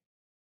game.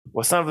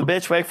 Well, son of a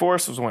bitch, Wake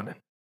Forest was winning.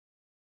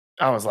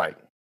 I was like,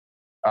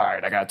 all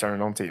right, I got to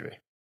turn it on TV. As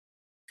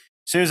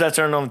soon as I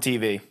turned on the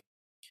TV,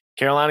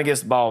 Carolina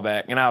gets the ball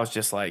back, and I was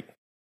just like,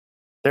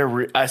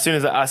 as soon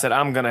as I said,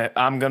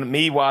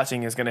 me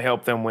watching is gonna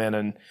help them win,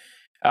 and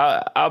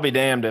I'll be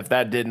damned if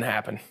that didn't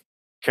happen.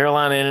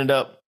 Carolina ended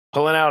up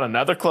pulling out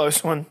another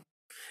close one,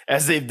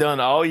 as they've done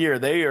all year.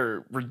 They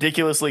are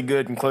ridiculously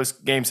good in close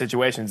game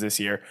situations this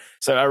year.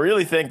 So I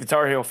really think the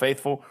Tar Heel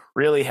faithful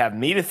really have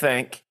me to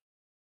thank,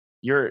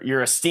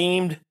 your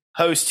esteemed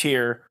host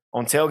here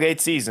on Tailgate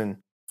Season,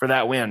 for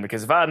that win.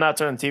 Because if I had not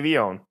turned the TV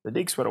on, the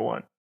Deeks would have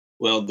won.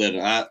 Well, then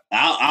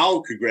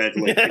I'll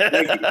congratulate you.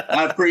 Thank you.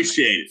 I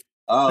appreciate it.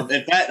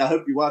 In fact, I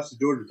hope you watch the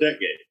Georgia Tech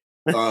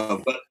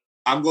game. But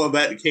I'm going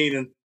back to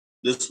Keenan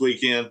this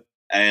weekend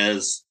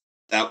as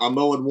I'm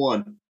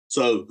 0-1.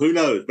 So who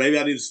knows? Maybe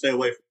I need to stay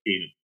away from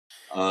Keenan.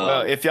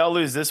 Well, if y'all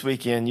lose this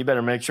weekend, you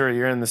better make sure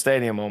you're in the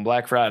stadium on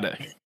Black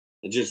Friday.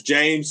 And just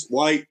James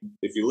White,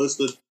 if you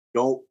listened,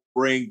 don't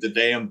bring the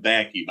damn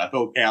vacuum. I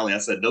told Callie, I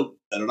said, nope,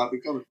 that'll not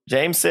be coming.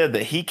 James said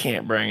that he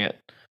can't bring it,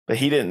 but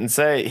he didn't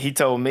say. He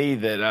told me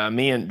that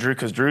me and Drew,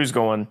 because Drew's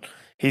going,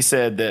 he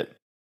said that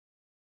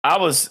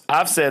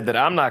I've said that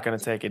I'm not going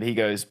to take it. He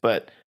goes,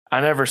 but I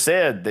never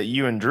said that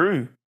you and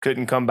Drew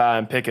couldn't come by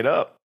and pick it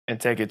up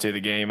and take it to the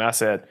game. I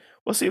said,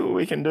 we'll see what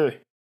we can do.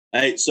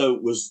 Hey, so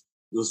was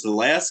the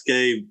last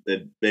game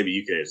that maybe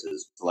you guys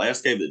is the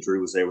last game that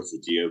Drew was there was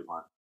the Geo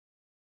punt?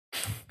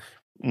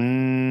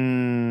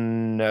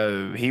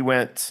 No, he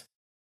went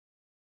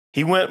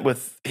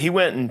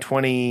in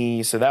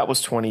 20. So that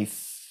was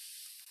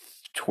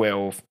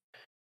 2012.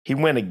 He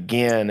went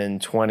again in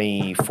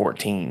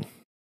 2014.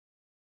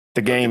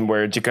 The game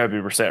where Jacoby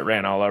Brissett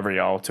ran all over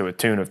y'all to a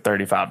tune of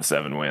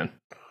 35-7 win.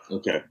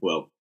 Okay,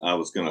 well, I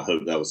was going to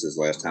hope that was his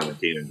last time at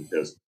Keenan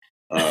because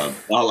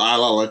all I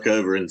look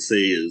over and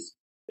see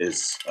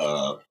is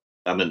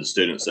I'm in the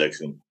student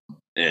section,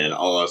 and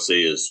all I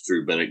see is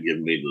Drew Bennett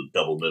giving me the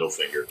double middle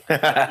finger.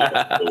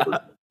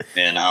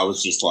 And I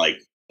was like,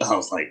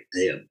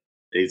 damn,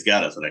 he's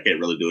got us, and I can't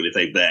really do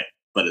anything back.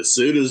 But as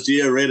soon as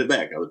Gio ran it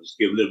back, I was just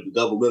giving him the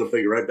double middle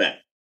finger right back.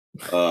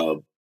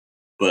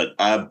 But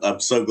I'm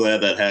so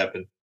glad that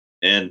happened.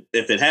 And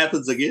if it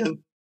happens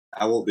again,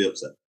 I won't be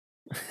upset.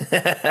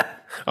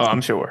 Oh,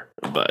 I'm sure.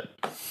 But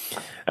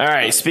all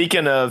right,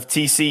 speaking of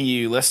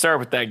TCU, let's start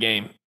with that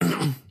game.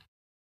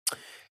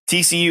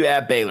 TCU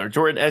at Baylor.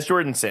 As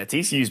Jordan said,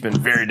 TCU's been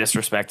very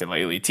disrespected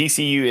lately.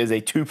 TCU is a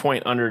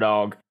 2-point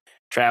underdog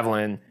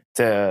traveling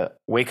to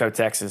Waco,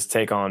 Texas, to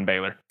take on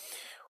Baylor.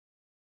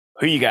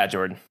 Who you got,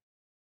 Jordan?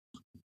 I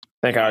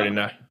think I already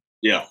know.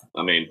 Yeah,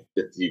 I mean,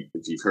 if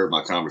you've heard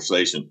my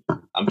conversation,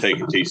 I'm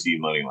taking TCU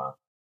money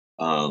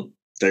line.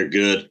 They're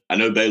good. I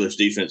know Baylor's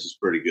defense is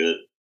pretty good,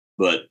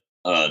 but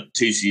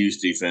TCU's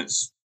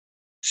defense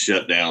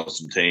shut down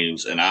some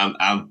teams, and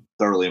I'm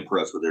thoroughly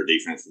impressed with their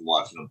defense from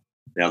watching them.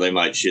 Now they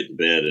might shit the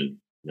bed and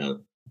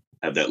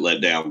have that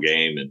letdown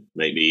game and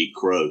make me eat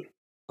crow,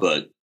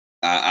 but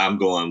I'm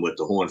going with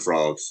the Horned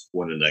Frogs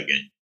winning that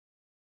game.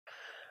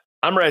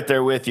 I'm right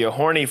there with you.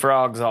 Horny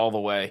Frogs all the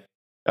way.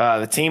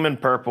 The team in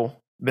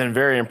purple been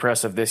very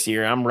impressive this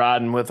year. I'm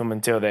riding with them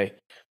until they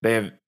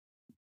have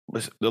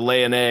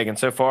lay an egg. And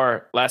so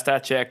far, last I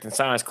checked in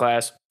science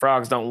class,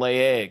 frogs don't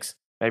lay eggs.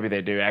 Maybe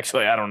they do.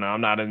 Actually, I don't know.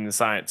 I'm not into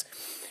science.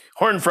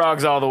 Horned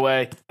Frogs all the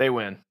way. They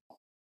win.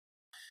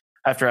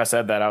 After I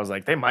said that, I was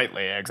like, they might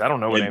lay eggs. I don't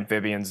know what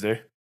amphibians do.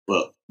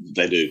 Well,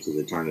 they do because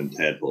they turn into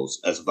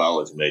tadpoles. As a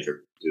biology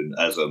major,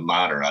 as a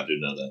minor, I do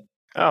know that.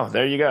 Oh,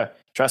 there you go.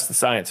 Trust the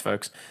science,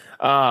 folks.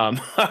 All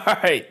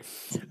right.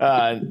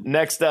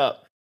 Next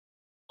up,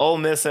 Ole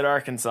Miss at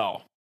Arkansas.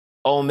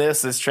 Ole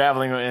Miss is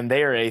traveling, and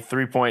they are a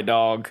 3-point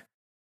dog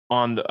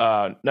on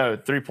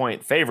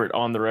 3-point favorite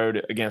on the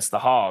road against the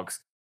Hogs.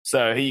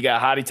 So, who you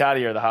got, Hotty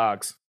Toddy or the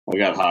Hogs? I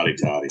got Hotty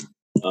Toddy.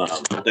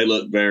 They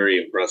look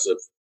very impressive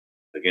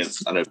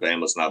against. I know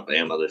Bama's not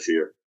Bama this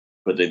year,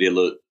 but they did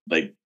look.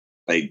 They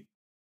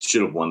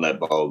should have won that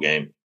ball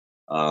game.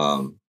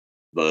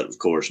 But of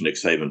course, Nick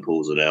Saban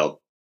pulls it out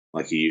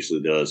like he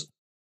usually does.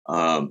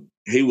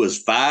 He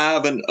was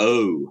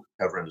 5-0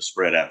 covering the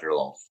spread after a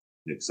loss,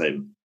 Nick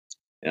Saban.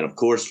 And of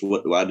course,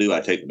 what do? I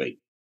take the bait.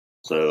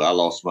 So I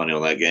lost money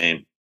on that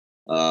game.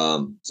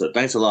 So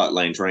thanks a lot,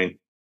 Lane Train.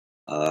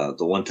 The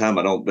one time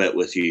I don't bet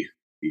with you,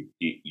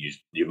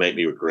 you make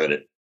me regret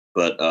it.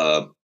 But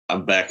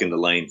I'm back in the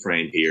Lane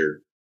Train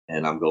here,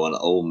 and I'm going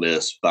Ole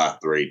Miss by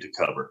 3 to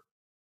cover.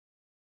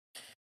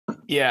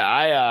 Yeah,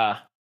 I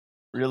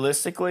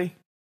realistically,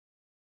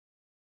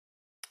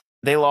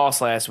 they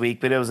lost last week,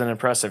 but it was an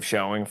impressive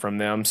showing from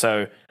them.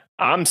 So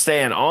I'm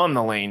staying on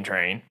the Lane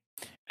Train.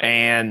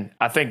 And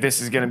I think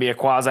this is going to be a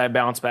quasi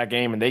bounce back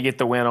game, and they get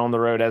the win on the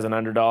road as an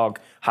underdog.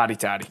 Hotty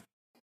toddy.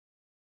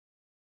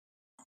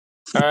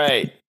 All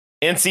right.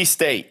 NC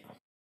State,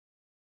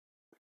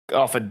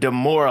 off a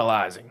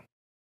demoralizing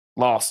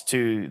loss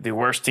to the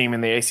worst team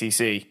in the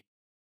ACC,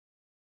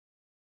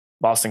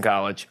 Boston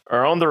College,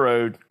 are on the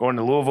road going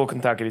to Louisville,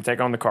 Kentucky to take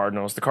on the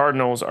Cardinals. The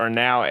Cardinals are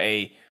now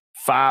a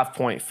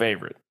 5-point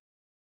favorite.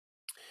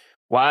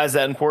 Why is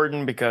that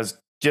important? Because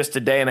just a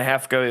day and a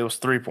half ago, it was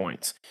 3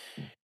 points.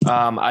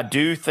 I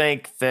do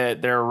think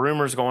that there are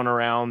rumors going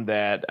around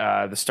that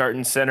the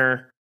starting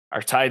center,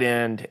 our tight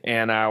end,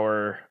 and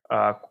our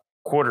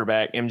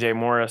quarterback, MJ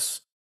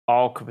Morris,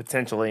 all could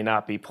potentially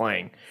not be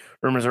playing.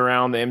 Rumors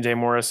around that MJ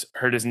Morris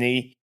hurt his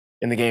knee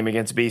in the game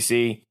against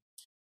BC.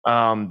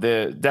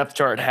 The depth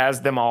chart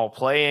has them all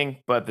playing,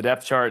 but the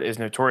depth chart is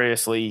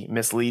notoriously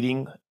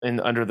misleading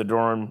under the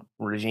Durham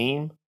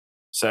regime.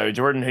 So,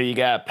 Jordan, who you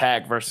got,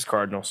 Pack versus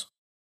Cardinals?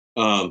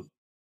 I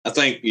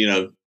think,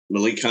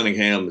 Malik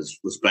Cunningham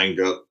was banged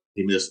up.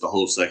 He missed the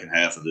whole second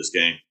half of this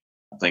game.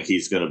 I think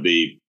he's going to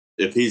be,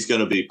 if he's going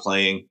to be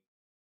playing,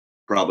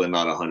 probably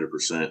not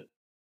 100%.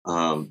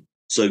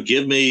 So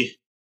give me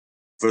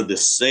for the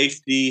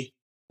safety.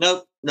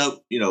 Nope.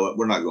 You know what?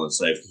 We're not going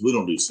safe because we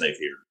don't do safe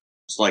here.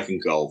 It's like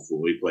in golf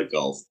when we play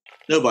golf.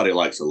 Nobody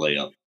likes a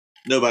layup.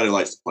 Nobody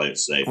likes to play it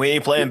safe. We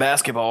ain't playing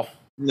basketball.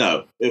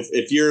 No.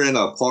 If you're in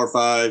a par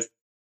 5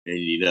 and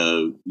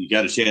you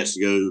got a chance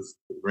to go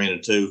green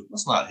and 2,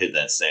 let's not hit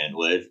that sand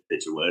wedge,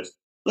 pitch a wedge.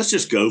 Let's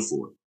just go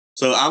for it.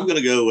 So I'm going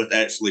to go with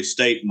actually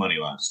State money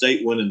line.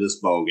 State winning this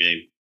ball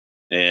game,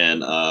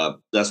 and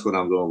that's what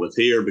I'm going with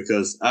here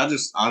because I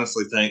just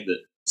honestly think that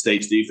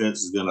State's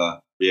defense is going to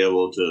be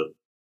able to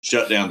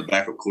shut down the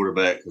backup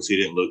quarterback because he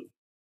didn't look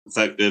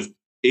effective.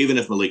 Even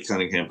if Malik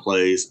Cunningham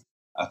plays,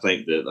 I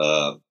think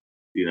that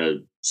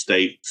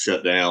State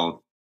shut down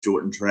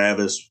Jordan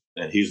Travis,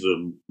 and he's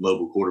a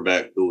mobile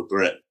quarterback, dual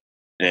threat.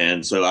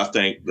 And so I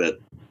think that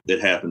it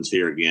happens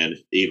here again,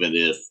 even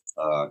if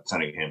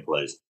Cunningham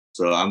plays.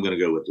 So I'm going to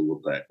go with the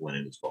Wolfpack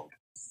winning this ball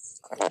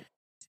game.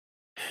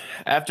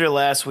 after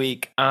last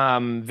week,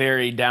 I'm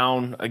very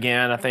down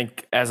again. I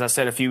think, as I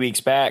said a few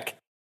weeks back,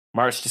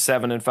 March to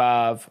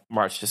 7-5,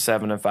 March to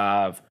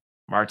 7-5,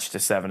 March to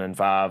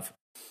 7-5.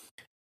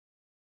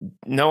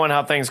 Knowing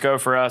how things go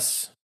for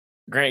us,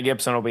 Grant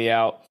Gibson will be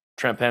out,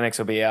 Trent Penix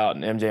will be out,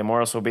 and MJ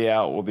Morris will be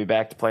out. We'll be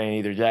back to playing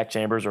either Jack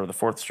Chambers or the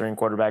fourth string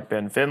quarterback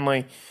Ben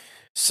Finley.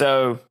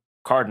 So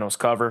Cardinals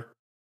cover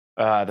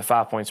the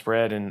 5-point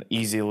spread and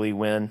easily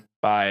win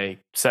by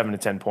 7 to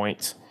 10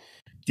 points.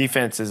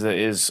 Defense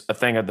is a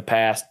thing of the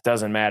past.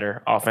 Doesn't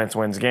matter. Offense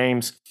wins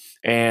games.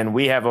 And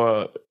we have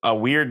a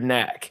weird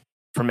knack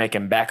for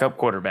making backup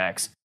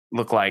quarterbacks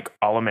look like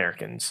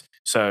All-Americans.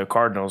 So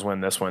Cardinals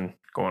win this one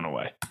going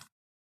away.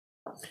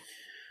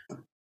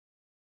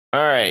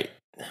 All right.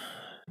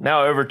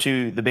 Now over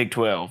to the Big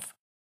 12.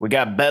 We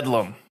got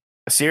Bedlam,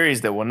 a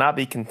series that will not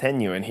be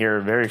continuing here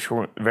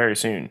very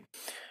soon.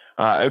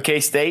 OK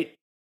State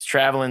is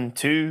traveling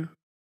to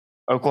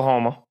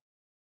Oklahoma,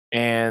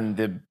 and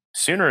the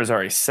Sooners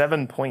are a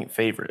 7-point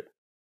favorite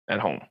at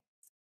home.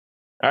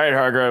 All right,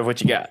 Hargrove,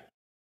 what you got?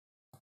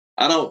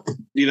 I don't,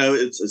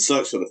 it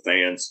sucks for the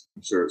fans.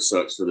 I'm sure it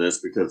sucks for this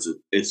because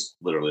it's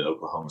literally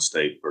Oklahoma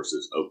State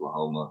versus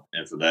Oklahoma,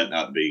 and for that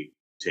not to be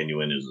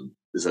continuing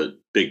is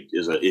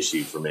an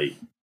issue for me.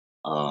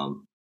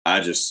 I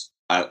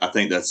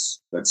think that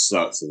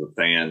sucks as a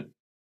fan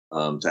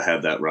to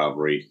have that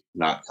rivalry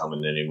not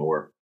coming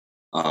anymore.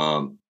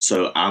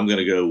 So I'm going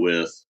to go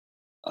with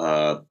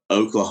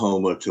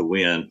Oklahoma to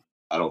win.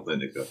 I don't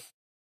think they go.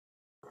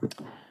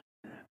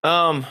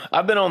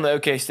 I've been on the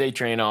OK State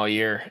train all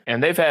year,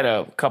 and they've had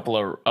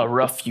a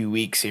rough few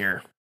weeks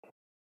here.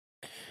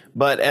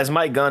 But as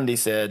Mike Gundy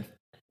said,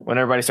 when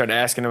everybody started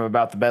asking him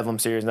about the Bedlam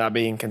series not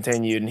being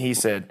continued, and he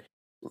said,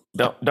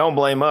 "Don't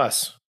blame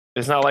us.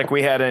 It's not like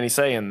we had any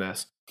say in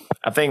this."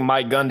 I think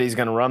Mike Gundy's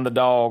going to run the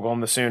dog on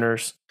the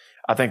Sooners.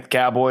 I think the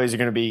Cowboys are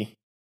going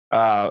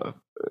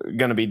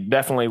to be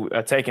definitely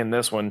taking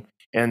this one.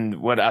 And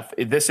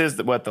this is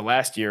the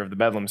last year of the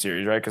Bedlam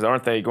series, right? Because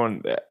aren't they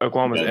going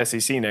Oklahoma's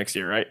SEC next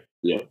year, right?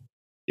 Yeah.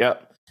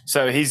 Yep.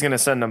 So he's going to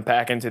send them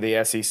back into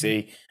the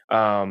SEC.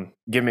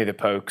 Give me the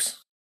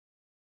Pokes.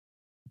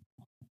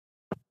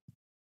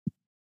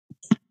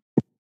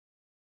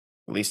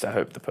 At least I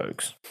hope the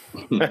Pokes.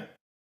 All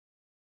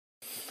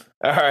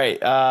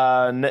right.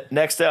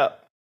 Next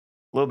up,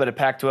 a little bit of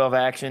Pac-12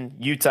 action.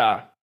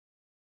 Utah.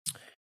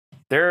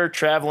 They're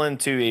traveling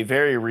to a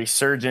very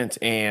resurgent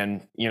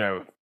and,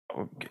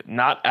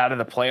 not out of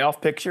the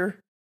playoff picture,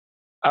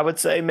 I would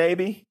say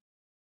maybe,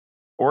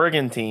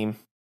 Oregon team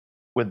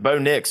with Bo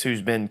Nix,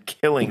 who's been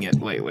killing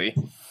it lately.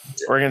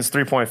 Oregon's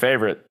 3-point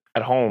favorite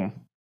at home.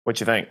 What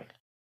you think?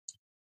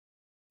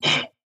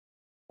 I'm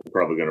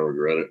probably going to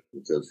regret it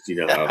because you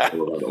know how I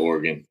feel about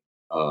Oregon.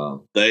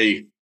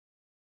 They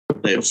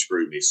have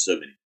screwed me so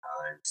many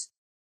times.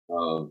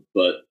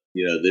 But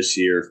this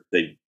year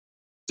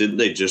didn't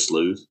they just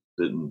lose?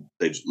 Didn't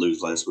they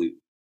lose last week?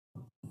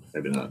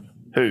 Maybe not.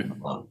 Who?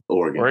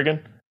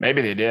 Oregon.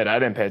 Maybe they did. I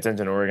didn't pay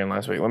attention to Oregon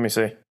last week. Let me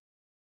see.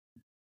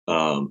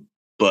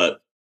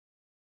 But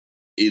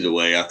either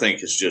way, I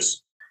think it's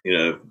just,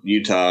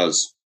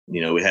 Utah's,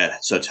 we had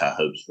such high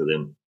hopes for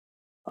them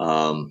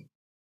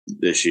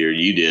this year.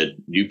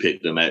 You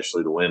picked them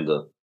actually to win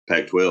the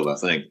Pac-12, I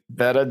think.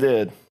 That I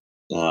did.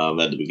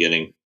 At the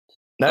beginning.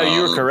 No,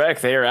 you were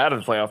correct. They are out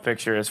of the playoff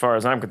picture as far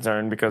as I'm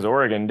concerned because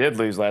Oregon did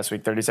lose last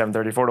week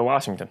 37-34 to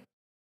Washington.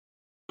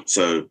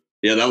 So,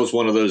 yeah, that was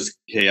one of those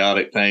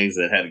chaotic things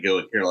that had to go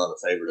in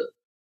Carolina's favor to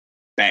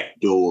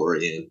backdoor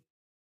in.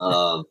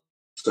 So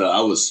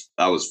I was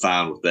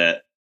fine with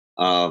that.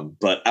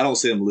 But I don't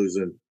see them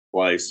losing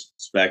twice.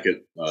 It's back at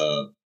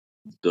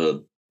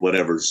the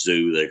whatever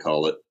zoo they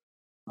call it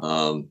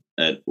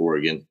at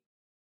Oregon.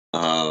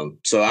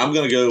 So I'm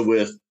going to go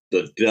with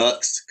the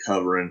Ducks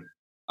covering.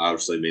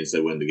 Obviously means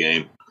they win the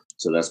game.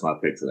 So that's my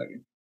pick for that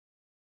game.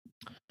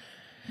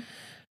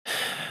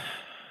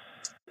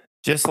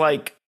 Just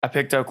like I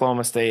picked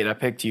Oklahoma State, I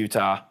picked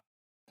Utah.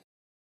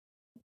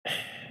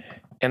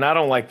 And I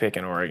don't like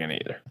picking Oregon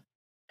either.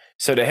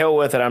 So to hell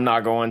with it, I'm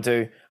not going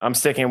to. I'm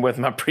sticking with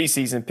my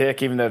preseason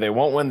pick, even though they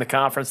won't win the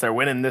conference. They're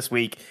winning this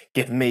week.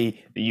 Give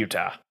me the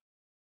Utah.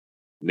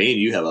 Me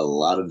and you have a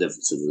lot of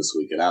differences this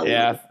week. And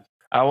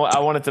I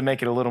wanted to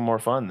make it a little more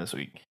fun this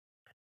week.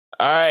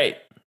 All right.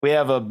 We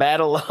have a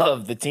battle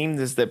of the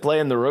teams that play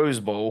in the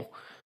Rose Bowl.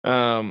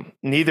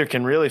 Neither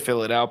can really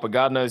fill it out, but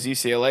God knows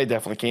UCLA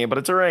definitely can. But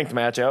it's a ranked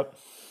matchup.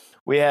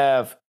 We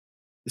have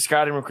the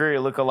Scotty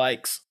McCreery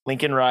lookalikes,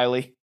 Lincoln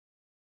Riley,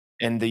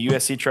 and the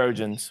USC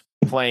Trojans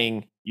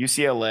playing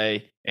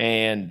UCLA,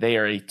 and they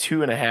are a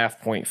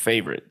 2.5-point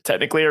favorite.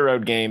 Technically a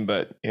road game,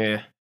 but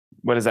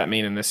what does that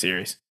mean in this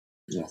series?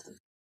 Nothing.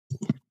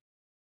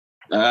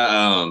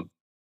 I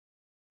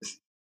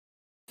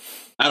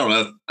don't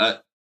know.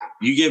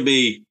 You give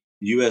me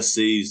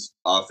USC's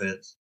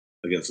offense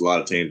against a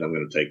lot of teams, I'm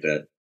going to take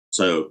that.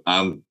 So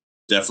I'm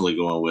definitely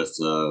going with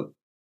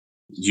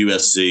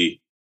USC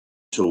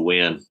to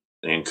win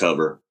and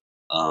cover.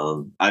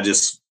 I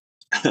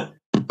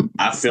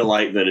feel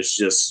like that it's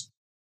just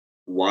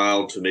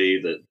wild to me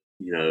that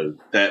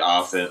that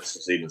offense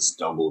has even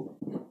stumbled.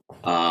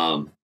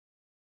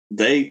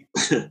 They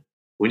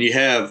when you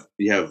have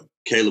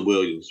Caleb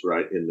Williams,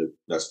 right,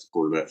 that's the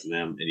quarterback for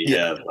them, and you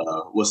have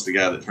what's the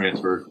guy that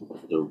transferred,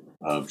 the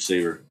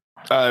receiver?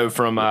 Oh,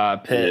 from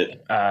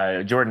Pitt,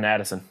 Jordan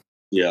Addison.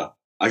 Yeah,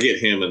 I get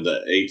him and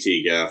the AT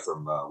guy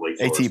from Wake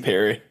Forest. AT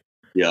Perry.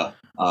 Yeah,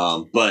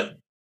 but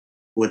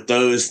with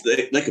those,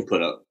 they could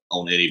put up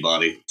on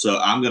anybody. So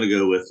I'm going to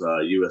go with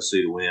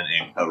USC to win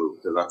and cover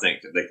because I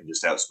think that they can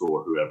just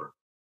outscore whoever.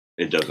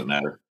 It doesn't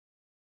matter.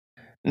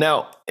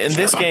 Now, in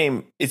this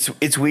game,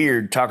 it's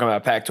weird talking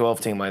about a Pac-12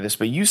 team like this,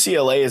 but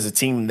UCLA is a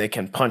team that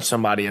can punch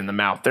somebody in the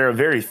mouth. They're a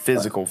very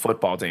physical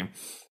football team.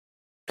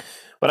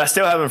 But I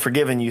still haven't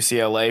forgiven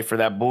UCLA for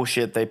that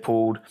bullshit they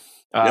pulled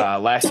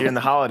last year in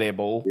the Holiday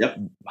Bowl.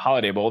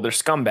 Holiday Bowl. They're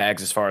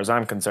scumbags as far as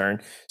I'm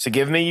concerned. So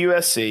give me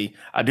USC.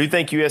 I do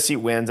think USC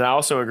wins, and I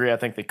also agree I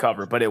think they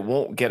cover, but it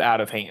won't get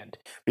out of hand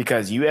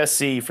because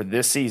USC for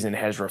this season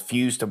has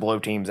refused to blow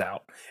teams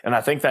out. And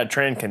I think that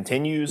trend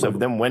continues of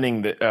them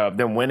winning,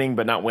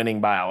 but not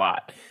winning by a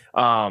lot.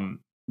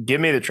 Give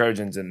me the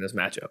Trojans in this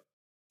matchup.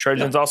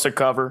 Trojans also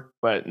cover,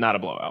 but not a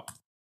blowout.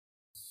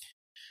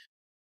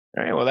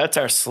 All right, well, that's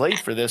our slate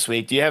for this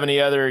week. Do you have any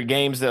other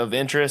games of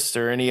interest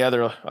or any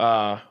other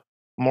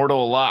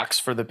mortal locks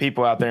for the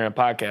people out there in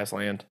podcast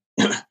land?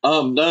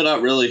 No,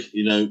 not really.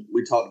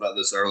 We talked about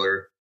this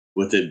earlier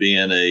with it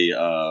being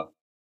a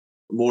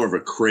more of a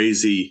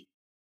crazy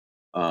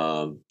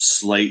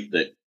slate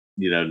that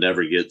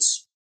never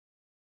gets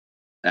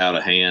out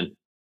of hand.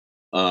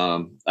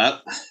 I'm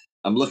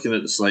looking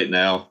at the slate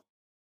now.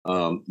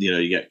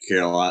 You got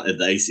Carolina at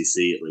the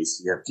ACC at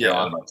least. You have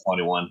Carolina by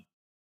 21.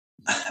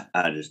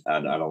 I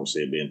don't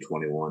see it being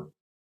 21.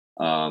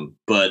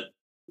 But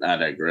I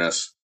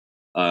digress.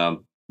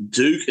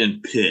 Duke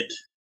and Pitt.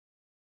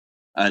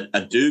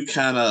 I do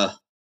kind of.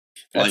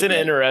 That's an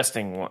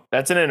interesting one.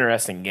 That's an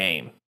interesting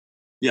game.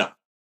 Yeah,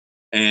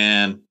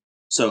 and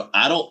so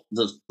I don't.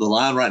 The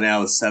line right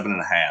now is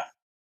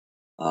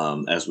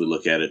 7.5. As we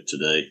look at it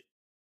today,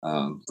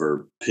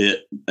 for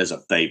Pitt as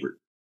a favorite.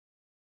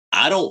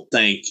 I don't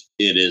think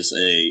it's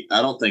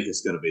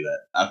going to be that.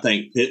 I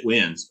think Pitt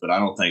wins, but I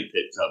don't think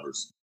Pitt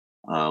covers.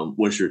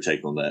 What's your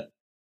take on that?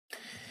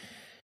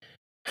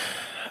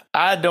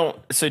 I don't.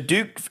 So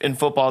Duke in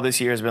football this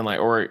year has been like,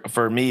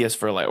 for me, it's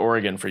for like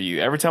Oregon for you.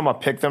 Every time I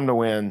pick them to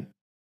win,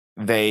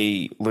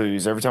 they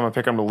lose. Every time I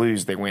pick them to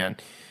lose, they win.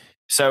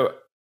 So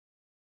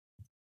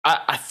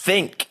I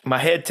think my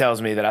head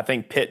tells me that I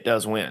think Pitt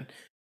does win,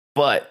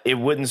 but it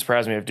wouldn't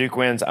surprise me if Duke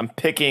wins. I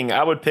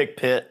would pick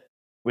Pitt,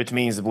 which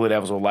means the Blue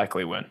Devils will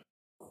likely win.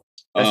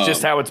 That's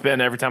just how it's been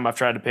every time I've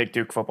tried to pick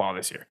Duke football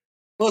this year.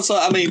 Well, so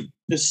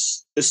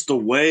it's the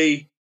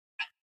way.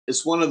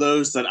 It's one of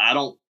those that I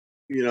don't.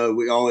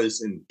 We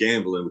always in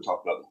gambling we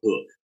talk about the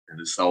hook, and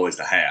it's always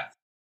the half.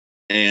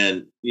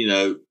 And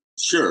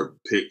sure,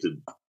 Pitt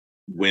could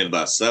win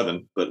by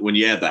 7, but when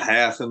you add the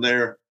half in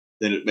there,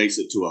 then it makes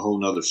it to a whole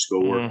nother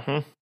score. Mm-hmm.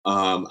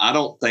 I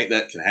don't think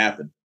that can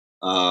happen.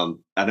 I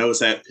know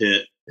it's at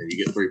Pitt. And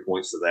you get 3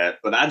 points for that.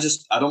 But I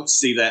don't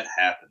see that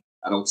happen.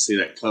 I don't see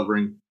that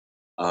covering.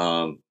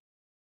 I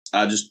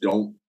just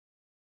don't.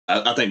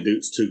 I think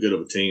Duke's too good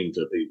of a team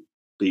to be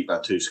beat by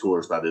 2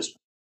 scores by this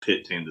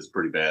Pitt team that's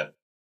pretty bad.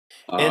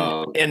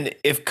 And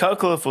if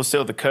Cutcliffe was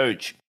still the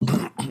coach,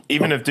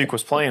 even if Duke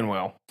was playing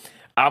well,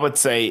 I would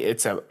say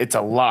it's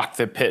a lock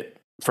that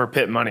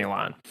Pitt money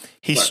line.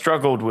 He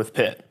struggled with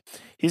Pitt.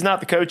 He's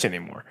not the coach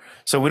anymore.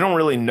 So we don't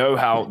really know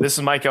how. This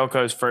is Mike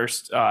Elko's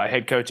first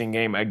head coaching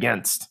game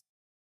against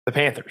the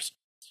Panthers.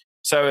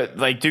 So,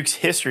 like Duke's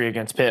history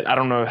against Pitt, I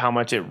don't know how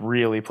much it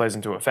really plays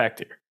into effect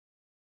here.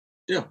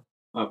 Yeah.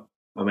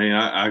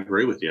 I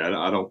agree with you.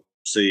 I don't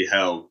see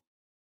how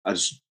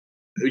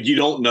you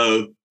don't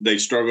know. They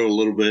struggled a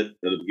little bit at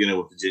the beginning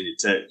with Virginia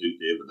Tech, Duke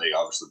did, but they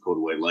obviously pulled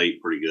away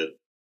late pretty good.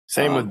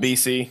 Same with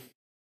BC.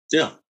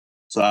 Yeah.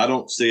 So I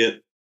don't see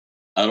it.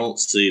 I don't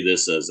see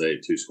this as a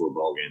 2-score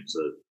ball game.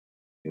 So,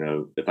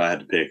 if I had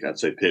to pick, I'd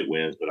say Pitt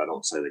wins, but I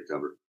don't say they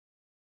cover.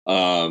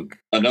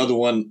 Another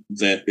one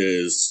that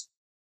is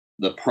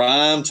the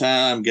prime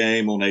time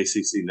game on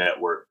ACC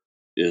Network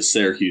is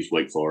Syracuse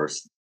Wake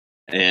Forest,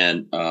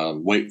 and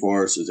Wake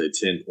Forest is a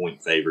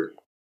 10-point favorite.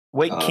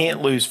 Wake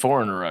can't lose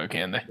 4 in a row,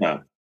 can they?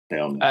 No,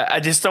 hell no.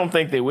 I just don't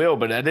think they will,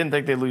 but I didn't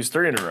think they'd lose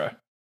 3 in a row.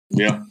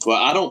 Yeah,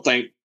 well, I don't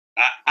think.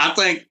 I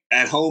think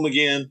at home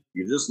again,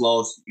 you just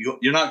lost.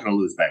 You're not going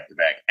to lose back to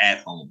back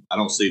at home. I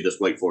don't see this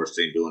Wake Forest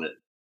team doing it.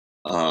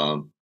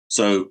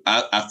 So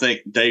I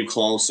think Dave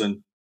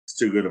Clawson is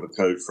too good of a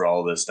coach for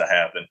all this to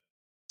happen.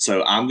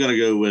 So I'm going to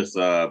go with.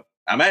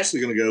 I'm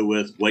actually going to go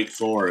with Wake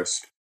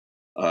Forest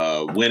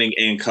winning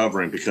and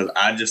covering because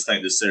I just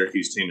think the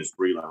Syracuse team is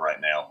reeling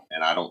right now,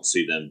 and I don't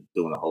see them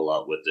doing a whole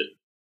lot with it.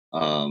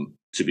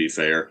 To be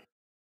fair,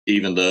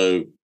 even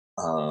though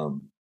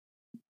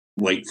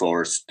Wake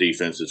Forest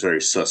defense is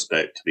very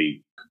suspect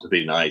to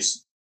be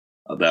nice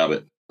about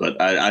it,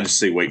 but I just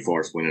see Wake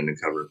Forest winning and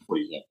covering. What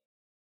do you think?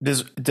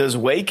 Does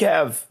Wake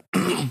have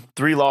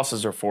 3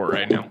 losses or 4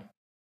 right now?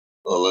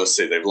 Well, let's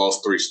see. They've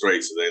lost 3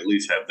 straight, so they at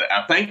least have that.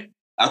 I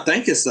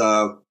think it's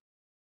So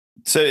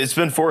it's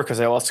been 4 because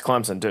they lost to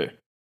Clemson too.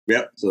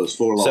 Yep. So it's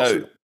 4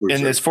 losses.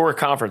 And there's 4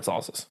 conference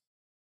losses.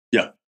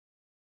 Yeah.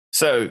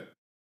 So,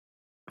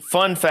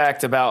 fun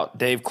fact about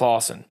Dave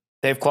Clawson.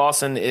 Dave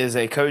Clawson is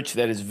a coach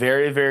that is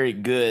very, very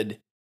good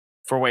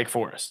for Wake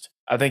Forest.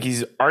 I think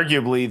he's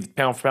arguably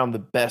pound for pound the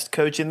best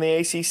coach in the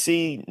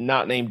ACC,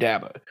 not named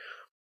Dabo.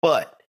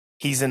 But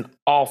he's an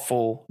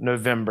awful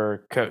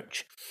November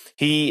coach.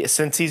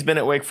 Since he's been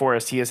at Wake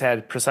Forest, he has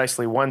had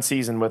precisely 1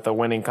 season with a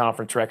winning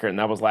conference record, and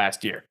that was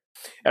last year.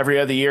 Every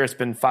other year, it's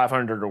been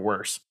 500 or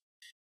worse.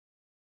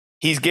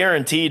 He's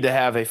guaranteed to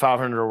have a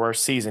 500 or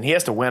worse season. He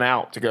has to win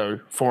out to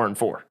go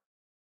 4-4.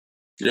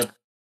 Yeah.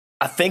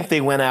 I think they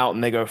win out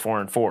and they go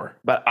 4-4,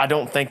 but I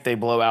don't think they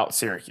blow out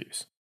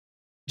Syracuse.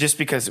 Just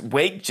because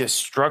Wake just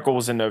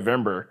struggles in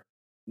November,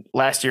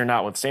 last year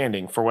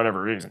notwithstanding, for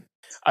whatever reason.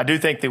 I do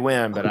think they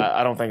win, but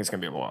I don't think it's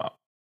going to be a blowout.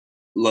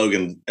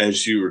 Logan,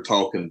 as you were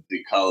talking,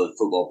 the college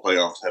football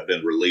playoffs have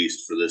been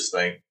released for this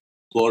thing.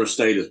 Florida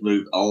State has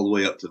moved all the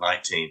way up to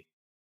 19.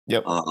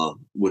 Yep.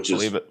 Which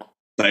is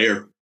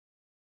fair.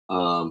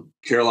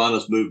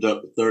 Carolina's moved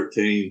up to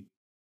 13.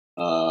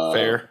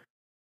 Fair.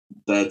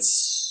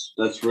 That's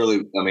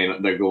really, I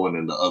mean, they're going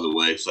in the other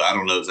way. So I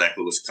don't know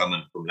exactly what's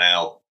coming from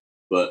now,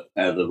 but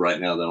as of right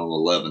now, they're on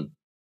 11.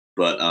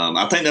 But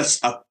I think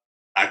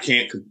I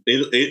can't,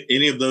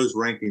 any of those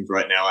rankings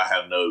right now, I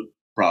have no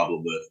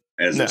problem with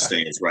as it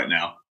stands right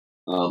now.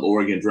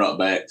 Oregon dropped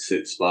back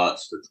 6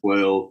 spots to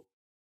 12.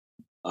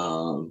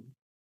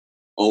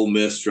 Ole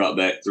Miss dropped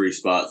back 3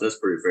 spots. That's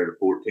pretty fair to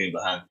 14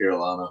 behind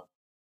Carolina.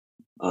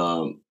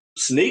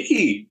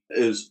 Sneaky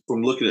is,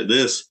 from looking at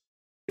this,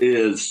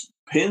 is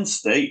Penn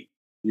State.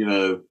 You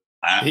know,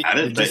 I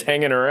didn't just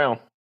hanging around.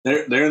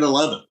 They're in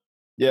 11.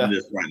 Yeah, in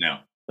this right now.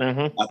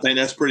 Mm-hmm. I think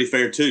that's pretty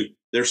fair too.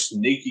 They're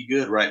sneaky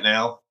good right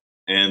now,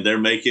 and they're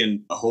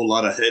making a whole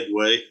lot of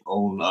headway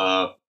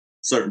on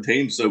certain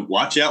teams. So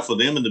watch out for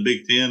them in the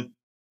Big Ten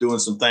doing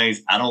some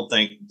things. I don't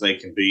think they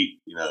can beat,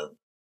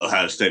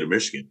 Ohio State or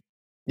Michigan.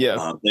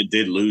 Yeah, they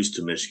did lose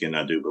to Michigan,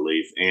 I do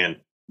believe, and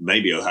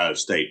maybe Ohio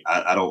State.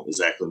 I don't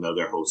exactly know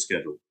their whole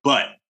schedule,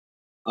 but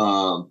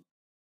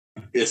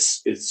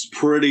it's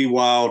pretty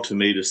wild to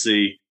me to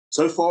see.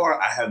 So far,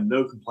 I have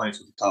no complaints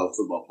with the college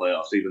football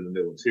playoffs, even the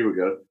new ones. Here we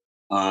go.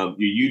 Your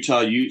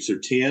Utah Utes are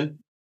 10.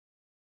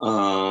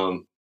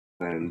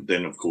 And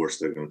then, of course,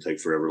 they're going to take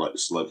forever, like the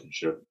selection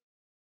show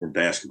in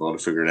basketball,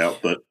 to figure it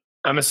out. But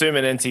I'm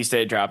assuming NC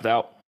State dropped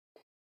out.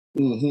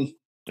 Mm-hmm.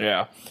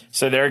 Yeah.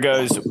 So there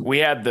goes. We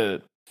had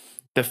the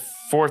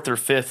 4th or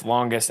 5th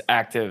longest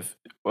active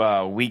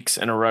weeks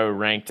in a row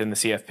ranked in the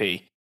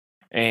CFP.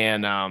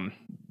 And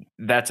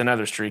that's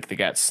another streak that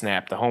got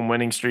snapped. The home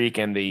winning streak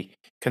and the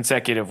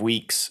consecutive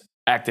weeks,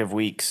 active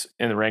weeks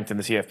ranked in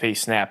the CFP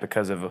snapped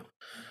because of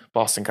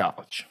Boston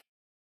College.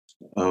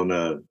 Oh,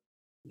 no.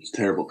 It's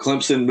terrible.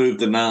 Clemson moved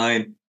to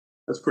 9.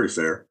 That's pretty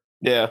fair.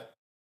 Yeah.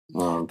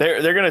 They're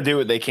going to do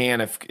what they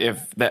can.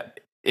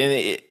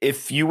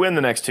 If you win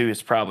the next 2,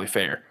 it's probably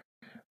fair.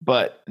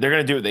 But they're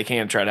going to do what they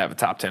can to try to have a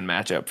top 10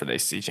 matchup for the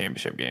ACC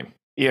championship game.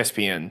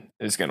 ESPN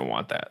is going to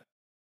want that.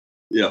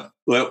 Yeah.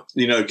 Well,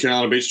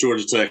 Carolina beats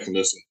Georgia Tech in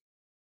this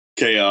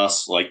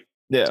chaos like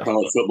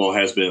college football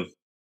has been.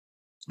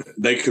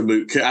 They could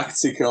move. I could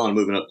see Carolina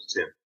moving up to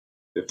 10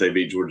 if they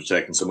beat Georgia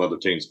Tech and some other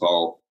teams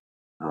fall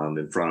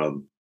in front of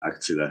them. I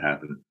could see that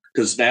happening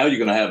because now you're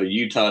going to have a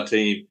Utah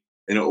team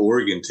and an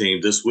Oregon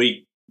team this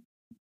week,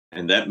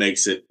 and that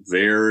makes it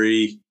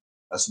very.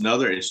 That's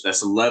another issue.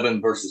 That's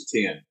 11 versus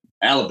 10.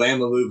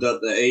 Alabama moved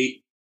up to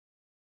 8.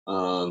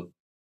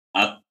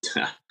 I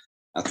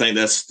think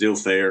that's still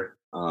fair.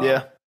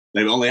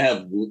 They only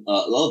have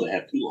they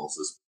have 2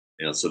 losses,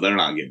 so they're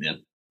not getting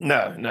in. No.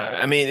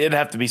 I mean, it'd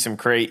have to be some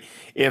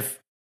if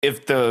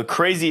the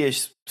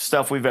craziest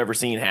stuff we've ever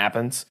seen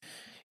happens,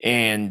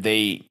 and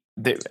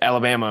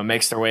Alabama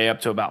makes their way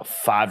up to about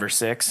 5 or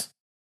 6.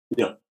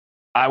 Yeah,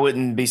 I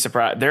wouldn't be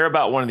surprised. They're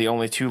about one of the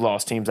only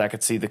 2-loss teams I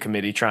could see the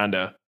committee trying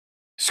to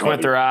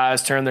squint their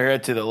eyes, turn their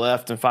head to the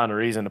left, and find a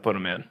reason to put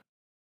them in.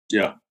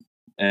 Yeah.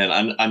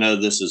 And I know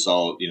this is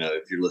all,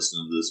 if you're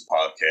listening to this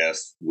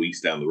podcast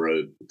weeks down the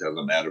road, it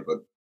doesn't matter. But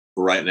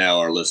for right now,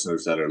 our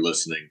listeners that are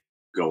listening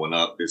going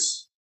up,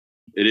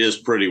 it is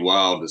pretty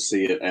wild to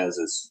see it as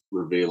it's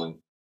revealing.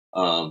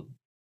 I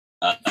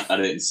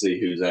didn't see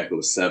who exactly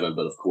was 7,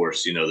 but of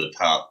course, the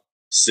top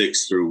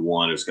 6 through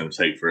 1 is going to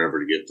take forever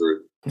to get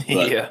through.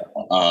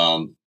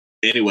 But,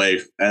 anyway,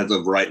 as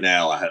of right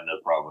now, I have no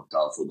problem with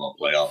college football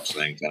playoffs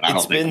things. And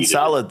it's been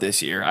solid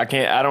this year. I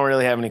don't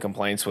really have any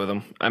complaints with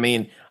them. I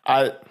mean,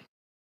 I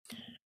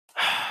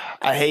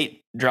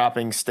hate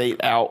dropping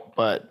State out,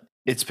 but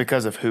it's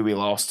because of who we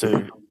lost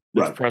to.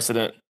 There's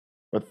precedent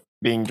with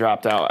being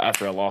dropped out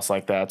after a loss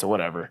like that or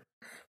whatever.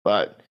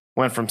 But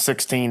went from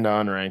 16 to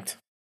unranked.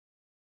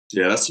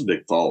 Yeah, that's a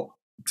big fall.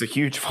 It's a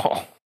huge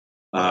fall.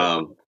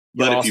 But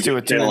lost if you to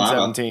a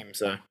 2-7 team,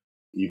 so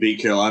you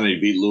beat Carolina, you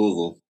beat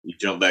Louisville, you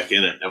jump back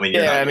in it. I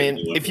mean,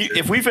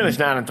 if we finish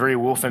 9-3,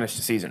 we'll finish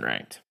the season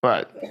ranked.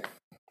 But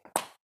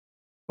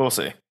We'll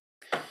see.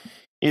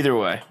 Either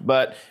way,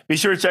 but be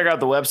sure to check out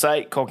the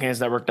website,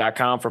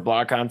 coldcansnetwork.com for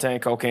blog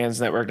content,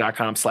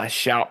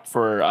 coldcansnetwork.com/shout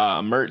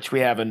for merch. We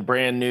have a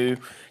brand new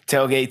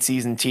tailgate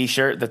season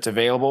t-shirt that's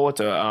available. It's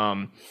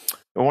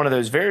one of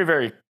those very,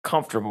 very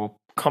comfortable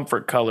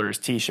comfort colors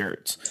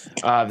t-shirts.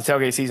 The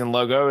tailgate season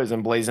logo is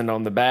emblazoned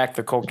on the back,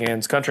 the Cold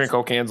Cans Country and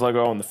Cold Cans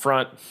logo on the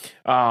front.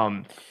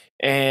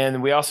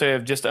 And we also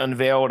have just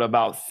unveiled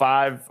about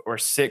 5 or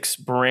 6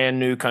 brand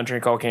new Country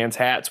and Cold Cans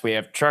hats. We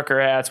have trucker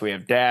hats, we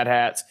have dad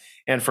hats.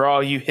 And for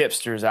all you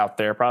hipsters out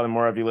there, probably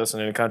more of you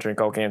listening to Country and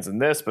Cold Cans than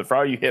this, but for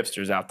all you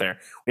hipsters out there,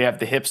 we have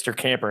the hipster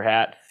camper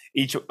hat.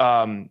 Each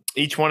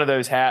one of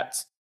those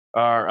hats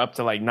are up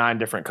to like 9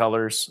 different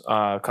colors,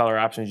 color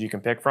options you can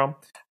pick from.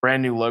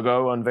 Brand new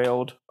logo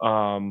unveiled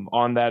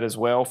on that as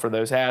well for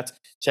those hats.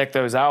 Check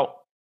those out.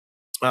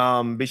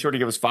 Be sure to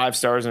give us 5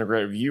 stars and a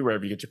great review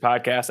wherever you get your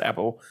podcast,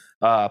 Apple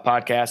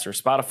Podcasts or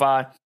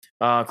Spotify.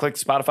 Click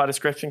the Spotify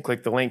description,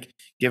 click the link,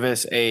 give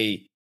us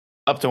a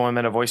up to 1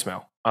 minute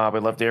voicemail.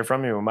 We'd love to hear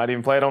from you. We might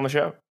even play it on the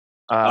show.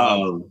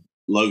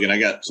 Logan, I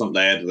got something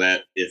to add to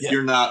that. If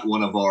you're not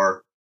one of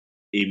our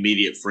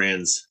immediate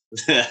friends,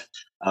 that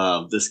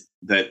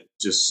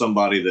just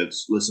somebody that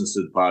listens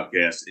to the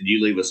podcast, and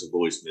you leave us a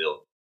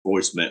voicemail,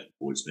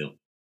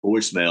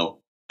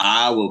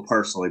 I will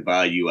personally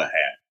buy you a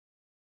hat.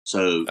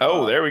 So,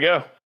 there we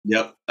go.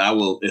 Yep, I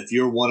will. If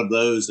you're one of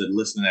those that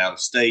listening out of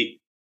state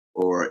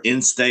or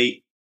in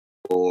state,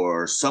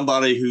 or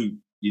somebody who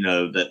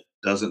that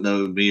doesn't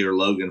know me or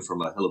Logan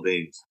from a hill of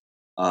beans,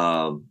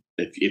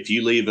 if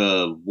you leave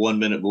a 1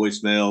 minute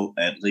voicemail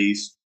at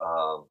least,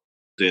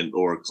 then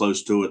or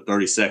close to it,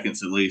 30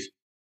 seconds at least.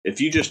 If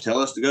you just tell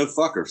us to go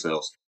fuck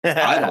ourselves,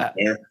 I don't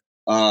care.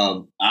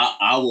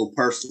 I will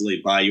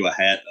personally buy you a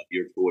hat of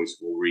your choice.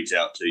 We'll reach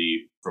out to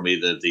you from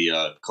either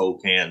the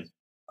Cold Can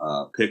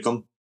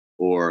Pick'em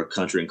or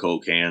Country and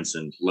Cold Cans,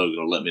 and Logan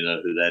will let me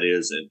know who that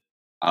is, and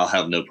I'll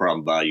have no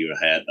problem buying you a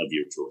hat of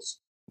your choice.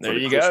 There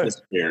you go.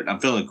 Spirit. I'm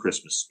feeling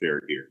Christmas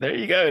spirit here. There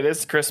you go. It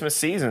is Christmas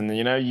season.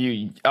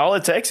 All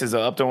it takes is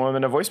up to 1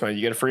 minute voicemail.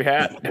 You get a free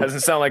hat. It doesn't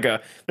sound like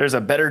there's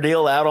a better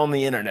deal out on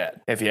the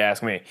internet, if you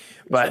ask me.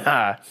 But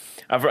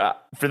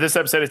for this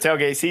episode of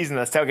Tailgate Season,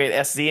 that's Tailgate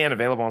SZN,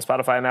 available on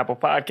Spotify and Apple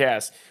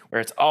Podcasts,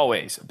 where it's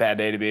always a bad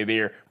day to be a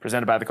beer,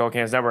 presented by the Cold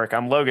Cans Network.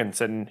 I'm Logan,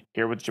 sitting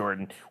here with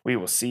Jordan. We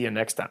will see you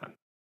next time.